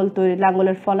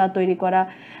 লাঙ্গলের ফলা তৈরি করা,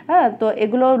 হ্যাঁ, তো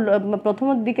এগুলো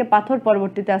প্রথমের দিকে পাথর,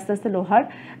 পরবর্তীতে আস্তে আস্তে লোহার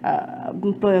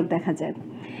প্রয়োগ দেখা যায়।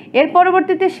 এর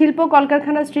পরবর্তীতে শিল্প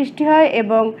কলকারখানার সৃষ্টি হয়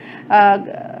এবং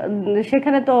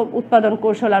সেখানে তো উৎপাদন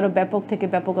কৌশল আরও ব্যাপক থেকে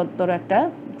ব্যাপকতর একটা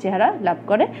চেহারা লাভ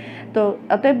করে। তো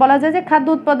অতএব বলা যায় যে খাদ্য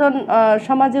উৎপাদন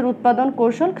সমাজের উৎপাদন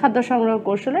কৌশল খাদ্য সংগ্রহ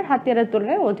কৌশলের হাতিয়ারের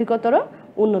তুলনায় অধিকতর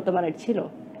উন্নত মানের ছিল।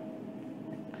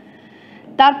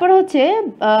 তারপর হচ্ছে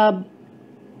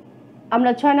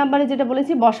আমরা 6 নম্বরে যেটা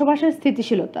বলেছি বসবাসের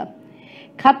স্থিতিশীলতা।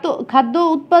 খাদ্য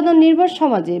উৎপাদন নির্ভর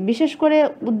সমাজে বিশেষ করে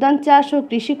উদ্যান চাষ ও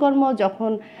কৃষিকর্ম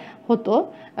যখন হতো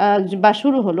বা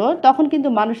শুরু হলো, তখন কিন্তু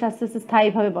মানুষ আস্তে আস্তে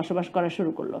স্থায়ীভাবে বসবাস করা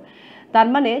শুরু করলো। তার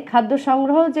মানে খাদ্য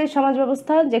সংগ্রহ যে সমাজ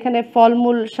ব্যবস্থা, যেখানে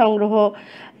ফলমূল সংগ্রহ,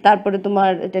 তারপরে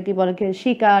তোমার এটা কি বলে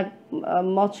শিকার,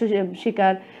 মৎস্য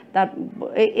শিকার, তার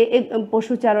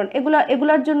পশুচারণ,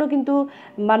 এগুলার জন্য কিন্তু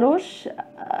মানুষ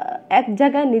এক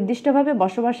জায়গায় নির্দিষ্টভাবে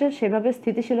বসবাসের সেভাবে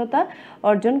স্থিতিশীলতা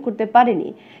অর্জন করতে পারেনি।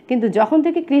 কিন্তু যখন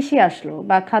থেকে কৃষি আসলো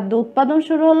বা খাদ্য উৎপাদন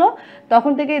শুরু হলো,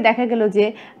 তখন থেকেই দেখা গেল যে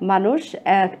মানুষ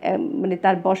মানে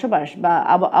তার বসবাস বা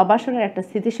আবাসনের একটা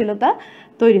স্থিতিশীলতা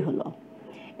তৈরি হলো।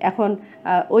 এখন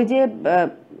ওই যে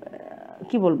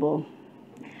কি বলবো,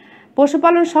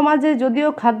 পশুপালন সমাজে যদিও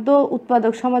খাদ্য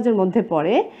উৎপাদক সমাজের মধ্যে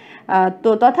পড়ে, তো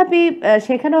তথাপি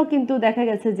সেখানেও কিন্তু দেখা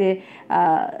গেছে যে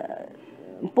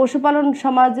পশুপালন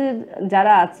সমাজের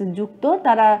যারা আছে যুক্ত,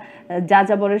 তারা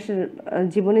যাযাবরের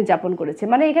জীবনী যাপন করেছে।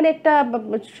 মানে এখানে একটা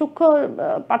সূক্ষ্ম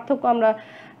পার্থক্য আমরা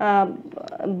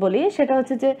বলি, সেটা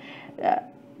হচ্ছে যে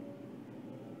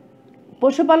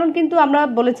পশুপালন কিন্তু আমরা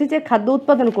বলেছি যে খাদ্য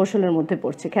উৎপাদন কৌশলের মধ্যে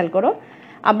পড়ছে। খেয়াল করো,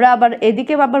 আমরা আবার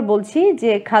এদিকে আবার বলছি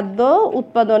যে খাদ্য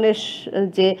উৎপাদনের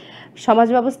যে সমাজ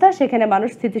ব্যবস্থা, সেখানে মানুষ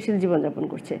স্থিতিশীল জীবনযাপন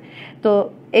করছে। তো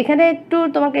এখানে একটু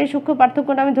তোমাকে এই সূক্ষ্ম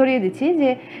পার্থক্যটা আমি ধরিয়ে দিচ্ছি যে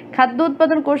খাদ্য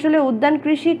উৎপাদন কৌশলে উদ্যান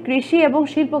কৃষি, কৃষি এবং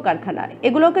শিল্প কারখানা,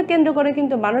 এগুলোকে কেন্দ্র করে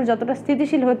কিন্তু মানুষ যতটা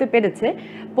স্থিতিশীল হতে পেরেছে,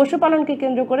 পশুপালনকে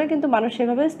কেন্দ্র করে কিন্তু মানুষ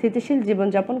সেভাবে স্থিতিশীল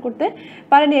জীবনযাপন করতে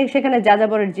পারেনি। সেখানে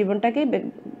যাযাবরের জীবনটাকেই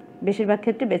বেশিরভাগ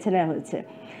ক্ষেত্রে বেছে নেওয়া হয়েছে।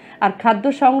 আর খাদ্য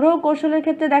সংগ্রহ কৌশলের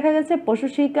ক্ষেত্রে দেখা গেছে পশু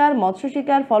শিকার, মৎস্য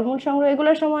শিকার, ফলমূল সংগ্রহ,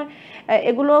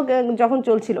 এগুলো যখন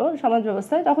চলছিল সমাজ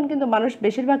ব্যবস্থায়, তখন কিন্তু মানুষ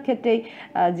বেশিরভাগ ক্ষেত্রেই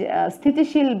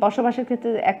স্থিতিশীল বসবাসের ক্ষেত্রে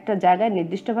একটা জায়গায়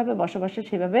নির্দিষ্টভাবে বসবাসের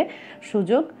সেভাবে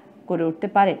সুযোগ করে উঠতে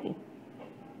পারেনি।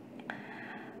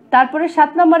 তারপরে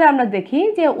 7 নম্বরে আমরা দেখি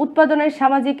যে উৎপাদনের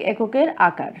সামাজিক এককের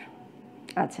আকার।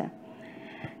 আচ্ছা,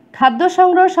 খাদ্য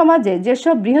সংগ্রহ সমাজে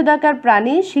যেসব বৃহদাকার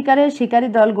প্রাণী শিকারের শিকারী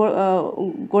দল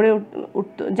গড়ে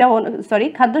উঠত,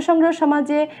 খাদ্য সংগ্রহ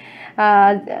সমাজে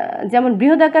যেমন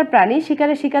বৃহদাকার প্রাণী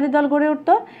শিকারের শিকারী দল গড়ে উঠত,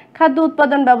 খাদ্য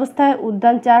উৎপাদন ব্যবস্থায়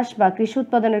উদ্যান চাষ বা কৃষি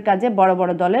উৎপাদনের কাজে বড়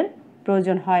বড় দলের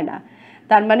প্রয়োজন হয় না।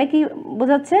 তার মানে কি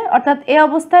বোঝাচ্ছে? অর্থাৎ এই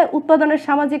অবস্থায় উৎপাদনের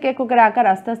সামাজিক এককের আকার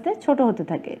আস্তে আস্তে ছোট হতে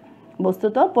থাকে।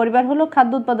 বস্তুত পরিবার হলো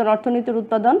খাদ্য উৎপাদন অর্থনীতির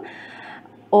উৎপাদন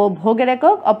ও ভোগের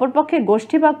একক, অপরপক্ষে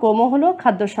গোষ্ঠী বা কৌম হলো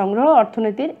খাদ্য সংগ্রহ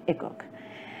অর্থনীতির একক।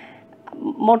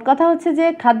 মোট কথা হচ্ছে যে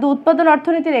খাদ্য উৎপাদন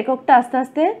অর্থনীতির এককটা আস্তে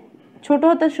আস্তে ছোট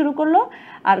হতে শুরু করলো,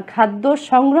 আর খাদ্য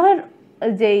সংগ্রহের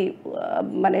যেই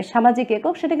মানে সামাজিক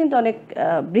একক, সেটা কিন্তু অনেক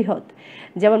বৃহৎ।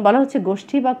 যেমন বলা হচ্ছে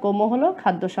গোষ্ঠী বা কৌম হলো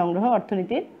খাদ্য সংগ্রহ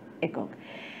অর্থনীতির একক।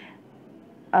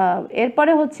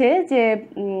 এরপরে হচ্ছে যে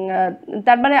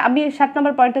তার মানে আমি 7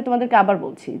 নম্বর পয়েন্টে তোমাদেরকে আবার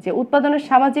বলছি যে উৎপাদনের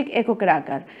সামাজিক এককের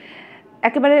আকার।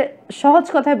 একেবারে সহজ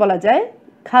কথায় বলা যায়,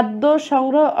 খাদ্য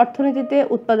সংগ্রহ অর্থনীতিতে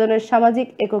উৎপাদনের সামাজিক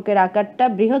এককের আকারটা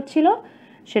বৃহৎ ছিল,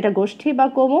 সেটা গোষ্ঠী বা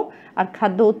কৌম। আর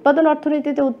খাদ্য উৎপাদন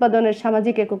অর্থনীতিতে উৎপাদনের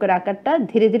সামাজিক এককের আকারটা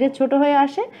ধীরে ধীরে ছোট হয়ে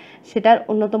আসে। সেটার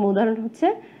অন্যতম উদাহরণ হচ্ছে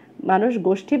মানুষ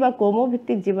গোষ্ঠী বা কৌম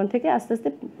ভিত্তিক জীবন থেকে আস্তে আস্তে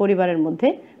পরিবারের মধ্যে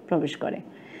প্রবেশ করে।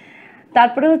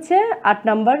 তারপরে হচ্ছে 8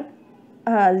 নম্বর,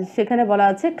 সেখানে বলা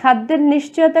আছে খাদ্যের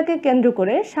নিশ্চয়তাকে কেন্দ্র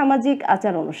করে সামাজিক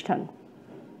আচার অনুষ্ঠান।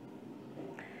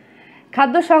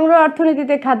 খাদ্য সংগ্রহ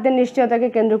অর্থনীতিতে খাদ্যের নিশ্চয়তাকে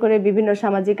কেন্দ্র করে বিভিন্ন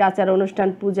সামাজিক আচার অনুষ্ঠান,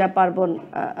 পূজা পার্বণ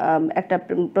একটা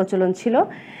প্রচলন ছিল।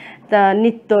 তা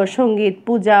নৃত্য, সঙ্গীত,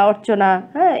 পূজা অর্চনা,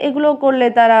 এগুলো করলে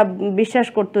তারা বিশ্বাস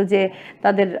করত যে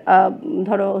তাদের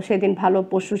ধরো সেদিন ভালো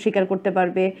পশু শিকার করতে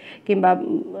পারবে, কিংবা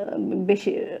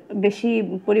বেশি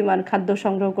পরিমাণ খাদ্য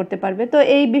সংগ্রহ করতে পারবে। তো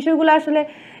এই বিষয়গুলো আসলে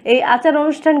এই আচার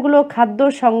অনুষ্ঠানগুলো খাদ্য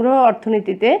সংগ্রহ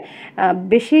অর্থনীতিতে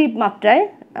বেশি মাত্রায়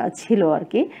ছিল আর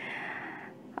কি।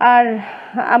 আর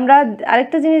আমরা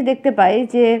আরেকটা জিনিস দেখতে পাই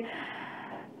যে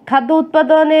খাদ্য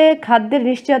উৎপাদনে খাদ্যের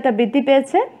নিশ্চয়তা বৃদ্ধি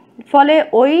পেয়েছে, ফলে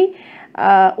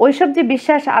ওইসব যে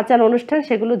বিশ্বাস, আচার অনুষ্ঠান,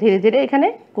 সেগুলো ধীরে ধীরে এখানে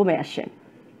কমে আসে।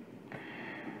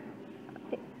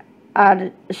 আর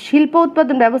শিল্প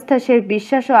উৎপাদন ব্যবস্থায় সেই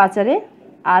বিশ্বাস ও আচারে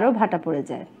আরও ভাটা পড়ে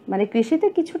যায়। মানে কৃষিতে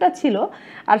কিছুটা ছিল,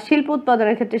 আর শিল্প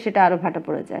উৎপাদনের ক্ষেত্রে সেটা আরও ভাটা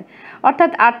পড়ে যায়।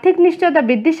 অর্থাৎ আর্থিক নিশ্চয়তা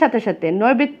বৃদ্ধির সাথে সাথে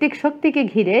নৈর্ব্যক্তিক শক্তিকে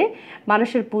ঘিরে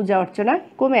মানুষের পূজা অর্চনা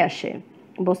কমে আসে।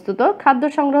 বস্তুত খাদ্য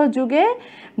সংগ্রহ যুগে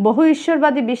বহু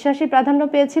ঈশ্বরবাদী বিশ্বাসী প্রাধান্য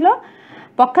পেয়েছিল,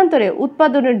 পক্ষান্তরে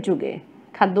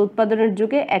খাদ্য উৎপাদনের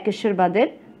যুগে একেশ্বরবাদের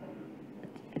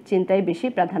চিন্তাই বেশি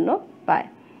প্রাধান্য পায়।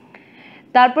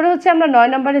 তারপরে হচ্ছে আমরা 9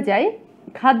 নম্বরে যাই।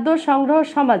 খাদ্য সংগ্রহ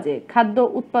সমাজে খাদ্য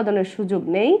উৎপাদনের সুযোগ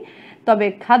নেই, তবে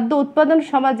খাদ্য উৎপাদন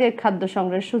সমাজে খাদ্য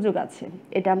সংগ্রহের সুযোগ আছে।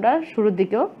 এটা আমরা শুরুর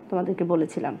দিকেও তোমাদেরকে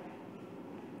বলেছিলাম।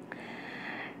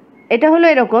 এটা হলো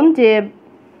এরকম যে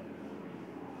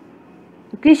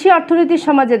কৃষি অর্থনীতির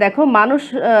সমাজে দেখো মানুষ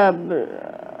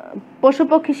পশু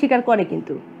পক্ষী শিকার করে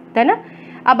কিন্তু, তাই না?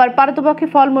 আবার পারতপক্ষে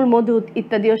ফলমূল, মধু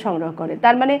ইত্যাদিও সংগ্রহ করে।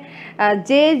 তার মানে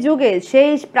যে যুগে, সেই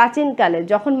প্রাচীনকালে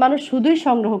যখন মানুষ শুধুই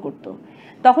সংগ্রহ করত,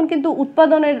 তখন কিন্তু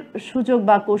উৎপাদনের সুযোগ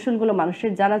বা কৌশলগুলো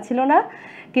মানুষের জানা ছিল না।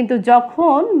 কিন্তু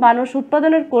যখন মানুষ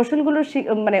উৎপাদনের কৌশলগুলো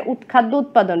মানে খাদ্য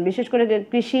উৎপাদন, বিশেষ করে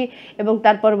কৃষি এবং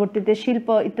তার পরবর্তীতে শিল্প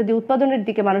ইত্যাদি উৎপাদনের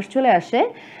দিকে মানুষ চলে আসে,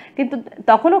 কিন্তু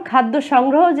তখনও খাদ্য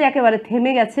সংগ্রহ যে একেবারে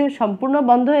থেমে গেছে, সম্পূর্ণ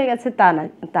বন্ধ হয়ে গেছে তা না,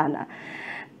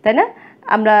 তাই না?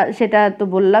 আমরা সেটা তো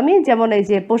বললামই, যেমন এই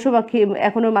যে পশু পাখি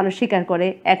এখনও মানুষ শিকার করে,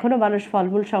 এখনও মানুষ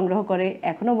ফলমূল সংগ্রহ করে,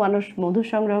 এখনও মানুষ মধু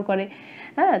সংগ্রহ করে।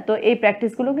 হ্যাঁ, তো এই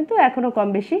প্র্যাকটিসগুলো কিন্তু এখনও কম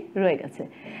বেশি রয়ে গেছে।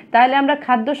 তাহলে আমরা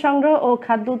খাদ্য সংগ্রহ ও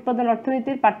খাদ্য উৎপাদন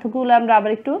অর্থনীতির পার্থক্যগুলো আমরা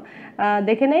আবার একটু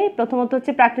দেখে নেই। প্রথমত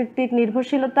হচ্ছে প্রাকৃতিক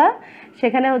নির্ভরশীলতা।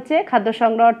 সেখানে হচ্ছে খাদ্য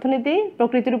সংগ্রহ অর্থনীতি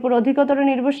প্রকৃতির উপর অধিকতর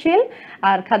নির্ভরশীল,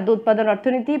 আর খাদ্য উৎপাদন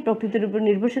অর্থনীতি প্রকৃতির উপর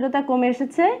নির্ভরশীলতা কমে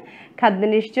এসেছে।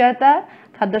 খাদ্যের নিশ্চয়তা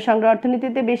খাদ্য সংগ্রহ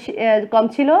অর্থনীতিতে বেশি কম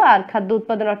ছিল, আর খাদ্য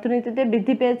উৎপাদন অর্থনীতিতে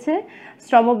বৃদ্ধি পেয়েছে।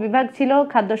 শ্রম বিভাগ ছিল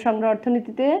খাদ্য সংগ্রহ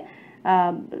অর্থনীতিতে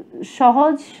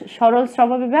সহজ সরল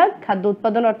শ্রম বিভাগ, খাদ্য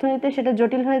উৎপাদন অর্থনীতিতে সেটা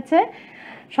জটিল হয়েছে।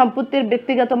 সম্পত্তির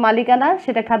ব্যক্তিগত মালিকানা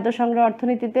সেটা খাদ্য সংগ্রহ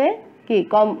অর্থনীতিতে কি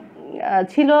কম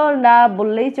ছিল না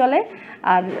বললেই চলে,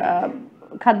 আর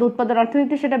খাদ্য উৎপাদন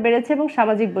অর্থনীতি সেটা বেড়েছে এবং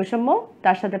সামাজিক বৈষম্য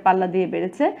তার সাথে পাল্লা দিয়ে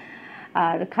বেড়েছে।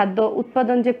 আর খাদ্য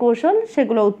উৎপাদন যে কৌশল,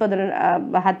 সেগুলো উৎপাদনের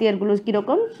হাতিয়ারগুলো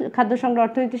কীরকম, খাদ্য সংগ্রহ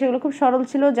অর্থনীতি সেগুলো খুব সরল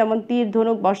ছিল, যেমন তীর,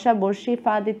 ধনুক, বর্ষা, বড়শি,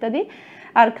 ফাঁদ ইত্যাদি।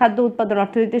 আর খাদ্য উৎপাদন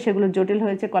অর্থনীতি সেগুলো জটিল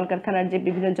হয়েছে, কলকারখানার যে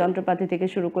বিভিন্ন যন্ত্রপাতি থেকে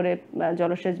শুরু করে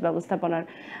জলসেচ ব্যবস্থাপনার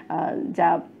যা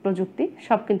প্রযুক্তি,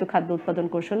 সব কিন্তু খাদ্য উৎপাদন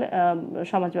কৌশলে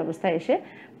সমাজ ব্যবস্থায় এসে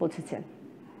পৌঁছেছে।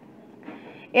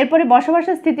 এরপরে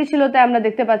বসবাসের স্থিতিশীলতা আমরা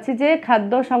দেখতে পাচ্ছি যে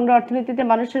খাদ্য সংগ্রহ অর্থনীতিতে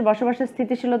মানুষের বসবাসের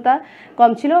স্থিতিশীলতা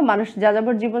কম ছিল, মানুষ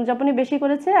যাযাবর জীবনযাপনই বেশি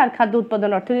করেছে। আর খাদ্য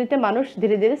উৎপাদন অর্থনীতিতে মানুষ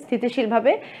ধীরে ধীরে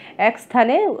স্থিতিশীলভাবে এক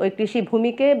স্থানে ওই কৃষি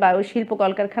ভূমিকে বা ওই শিল্প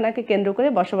কলকারখানাকে কেন্দ্র করে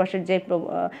বসবাসের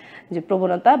যে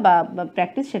প্রবণতা বা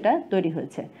প্র্যাকটিস সেটা তৈরি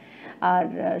হয়েছে। আর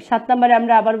 7 নম্বরে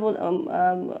আমরা আবার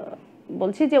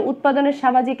বলছি যে উৎপাদনের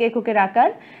সামাজিক এককের আকার,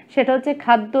 সেটা হচ্ছে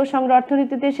খাদ্য সংগ্রহ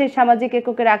অর্থনীতিতে সেই সামাজিক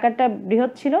এককের আকারটা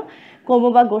বৃহৎ ছিল, কৌম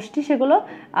বা গোষ্ঠী সেগুলো।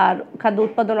 আর খাদ্য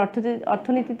উৎপাদন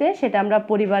অর্থনীতিতে সেটা আমরা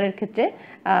পরিবারের ক্ষেত্রে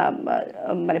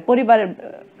মানে পরিবারের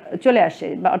চলে আসে,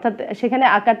 বা অর্থাৎ সেখানে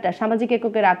আকারটা, সামাজিক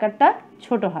এককের আকারটা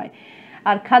ছোট হয়।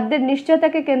 আর খাদ্যের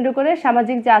নিশ্চয়তাকে কেন্দ্র করে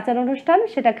সামাজিক যে আচার অনুষ্ঠান,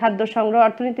 সেটা খাদ্য সংগ্রহ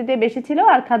অর্থনীতিতে বেশি ছিল,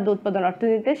 আর খাদ্য উৎপাদন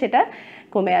অর্থনীতিতে সেটা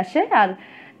কমে আসে। আর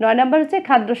 9 নম্বর হচ্ছে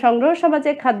খাদ্য সংগ্রহ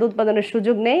সমাজে খাদ্য উৎপাদনের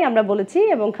সুযোগ নেই আমরা বলেছি,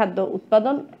 এবং খাদ্য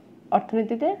উৎপাদন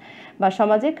অর্থনীতিতে বা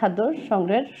সমাজে খাদ্য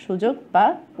সংগ্রহের সুযোগ বা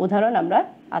উদাহরণ আমরা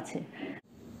আছে।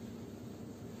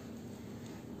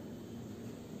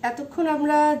 এতক্ষণ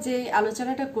আমরা যে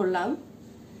আলোচনাটা করলাম,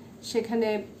 সেখানে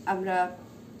আমরা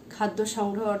খাদ্য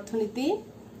সংগ্রহ অর্থনীতি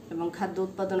এবং খাদ্য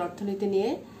উৎপাদন অর্থনীতি নিয়ে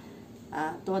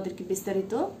তোমাদেরকে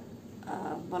বিস্তারিত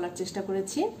বলার চেষ্টা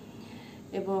করেছি,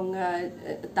 এবং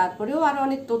তারপরেও আরও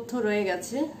অনেক তথ্য রয়ে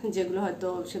গেছে যেগুলো হয়তো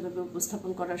সেভাবে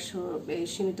উপস্থাপন করার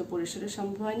সীমিত পরিসরে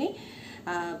সম্ভব হয়নি।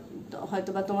 হয়তো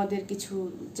বা তোমাদের কিছু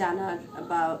জানার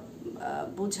বা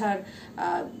বোঝার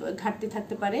ঘাটতি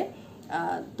থাকতে পারে।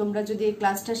 তোমরা যদি এই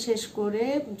ক্লাসটা শেষ করে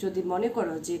যদি মনে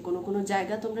করো যে কোনো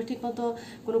জায়গা তোমরা ঠিকমতো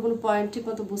কোনো পয়েন্ট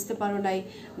ঠিকমতো বুঝতে পারো নাই,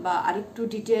 বা আরেকটু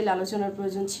ডিটেল আলোচনার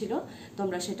প্রয়োজন ছিল,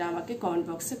 তোমরা সেটা আমাকে কমেন্ট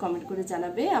বক্সে কমেন্ট করে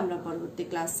জানাবে। আমরা পরবর্তী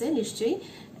ক্লাসে নিশ্চয়ই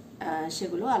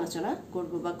সেগুলো আলোচনা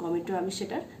করব, বা কমেন্টও আমি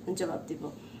সেটার জবাব দিব।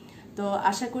 তো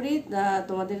আশা করি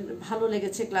তোমাদের ভালো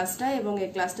লেগেছে ক্লাসটা, এবং এই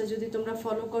ক্লাসটা যদি তোমরা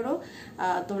ফলো করো,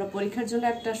 তোমরা পরীক্ষার জন্য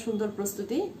একটা সুন্দর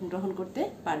প্রস্তুতি গ্রহণ করতে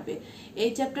পারবে। এই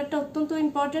চ্যাপ্টারটা অত্যন্ত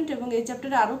ইম্পর্ট্যান্ট, এবং এই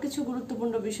চ্যাপ্টারে আরও কিছু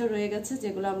গুরুত্বপূর্ণ বিষয় রয়ে গেছে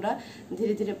যেগুলো আমরা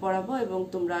ধীরে ধীরে পড়াবো, এবং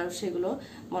তোমরা সেগুলো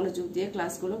মনোযোগ দিয়ে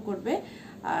ক্লাসগুলো করবে।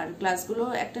 আর ক্লাসগুলো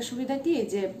একটা সুবিধা কি,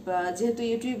 যে যেহেতু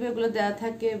ইউটিউবে এগুলো দেওয়া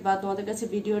থাকে বা তোমাদের কাছে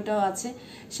ভিডিওটাও আছে,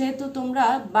 সেহেতু তোমরা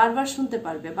বারবার শুনতে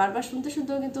পারবে। বারবার শুনতে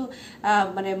শুনতেও কিন্তু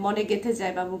মানে মনে গেঁথে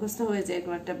যায় বা মুখস্থ হয়ে যায়,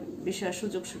 এরকম একটা বিষয়ের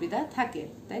সুযোগ সুবিধা থাকে,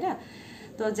 তাই না?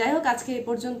 তো যাই হোক, আজকে এই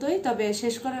পর্যন্তই। তবে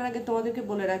শেষ করার আগে তোমাদেরকে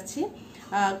বলে রাখছি,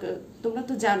 তোমরা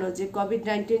তো জানো যে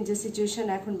কোভিড-19 যে সিচুয়েশন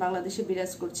এখন বাংলাদেশে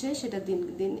বিরাজ করছে, সেটা দিন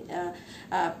দিন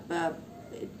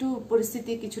একটু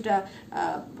পরিস্থিতি কিছুটা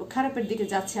খারাপের দিকে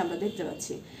যাচ্ছে আমরা দেখতে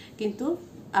পাচ্ছি। কিন্তু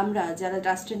আমরা যারা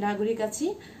রাষ্ট্রের নাগরিক আছি,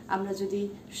 আমরা যদি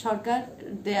সরকার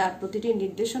দেয়া প্রতিটি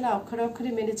নির্দেশনা অক্ষরে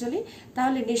অক্ষরে মেনে চলি,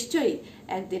 তাহলে নিশ্চয়ই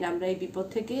একদিন আমরা এই বিপদ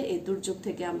থেকে, এই দুর্যোগ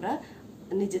থেকে আমরা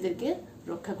নিজেদেরকে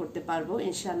রক্ষা করতে পারবো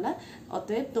ইনশাআল্লাহ।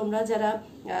 অতএব তোমরা যারা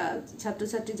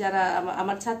ছাত্রছাত্রী, যারা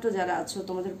আমার ছাত্র যারা আছো,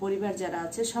 তোমাদের পরিবার যারা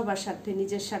আছে, সবার স্বার্থে,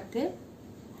 নিজের স্বার্থে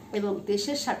এবং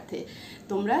দেশের স্বার্থে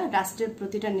তোমরা রাষ্ট্রের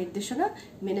প্রতিটা নির্দেশনা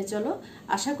মেনে চলো।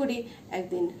 আশা করি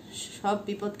একদিন সব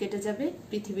বিপদ কেটে যাবে,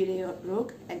 পৃথিবীর এই রোগ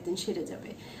একদিন সেরে যাবে,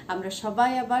 আমরা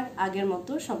সবাই আবার আগের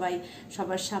মতো সবাই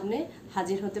সবার সামনে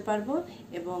হাজির হতে পারবো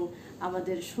এবং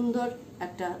আমাদের সুন্দর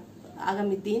একটা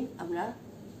আগামী দিন আমরা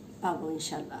পাবো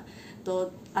ইনশাল্লাহ। তো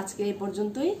আজকে এই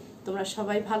পর্যন্তই। তোমরা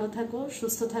সবাই ভালো থাকো,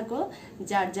 সুস্থ থাকো,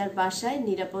 যার যার বাসায়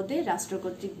নিরাপদে রাষ্ট্র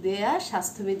কর্তৃক দেয়া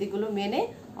স্বাস্থ্যবিধিগুলো মেনে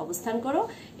অবস্থান করো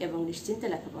এবং নিশ্চিন্তে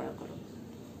লেখাপড়া করো।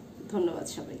 ধন্যবাদ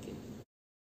সবাইকে।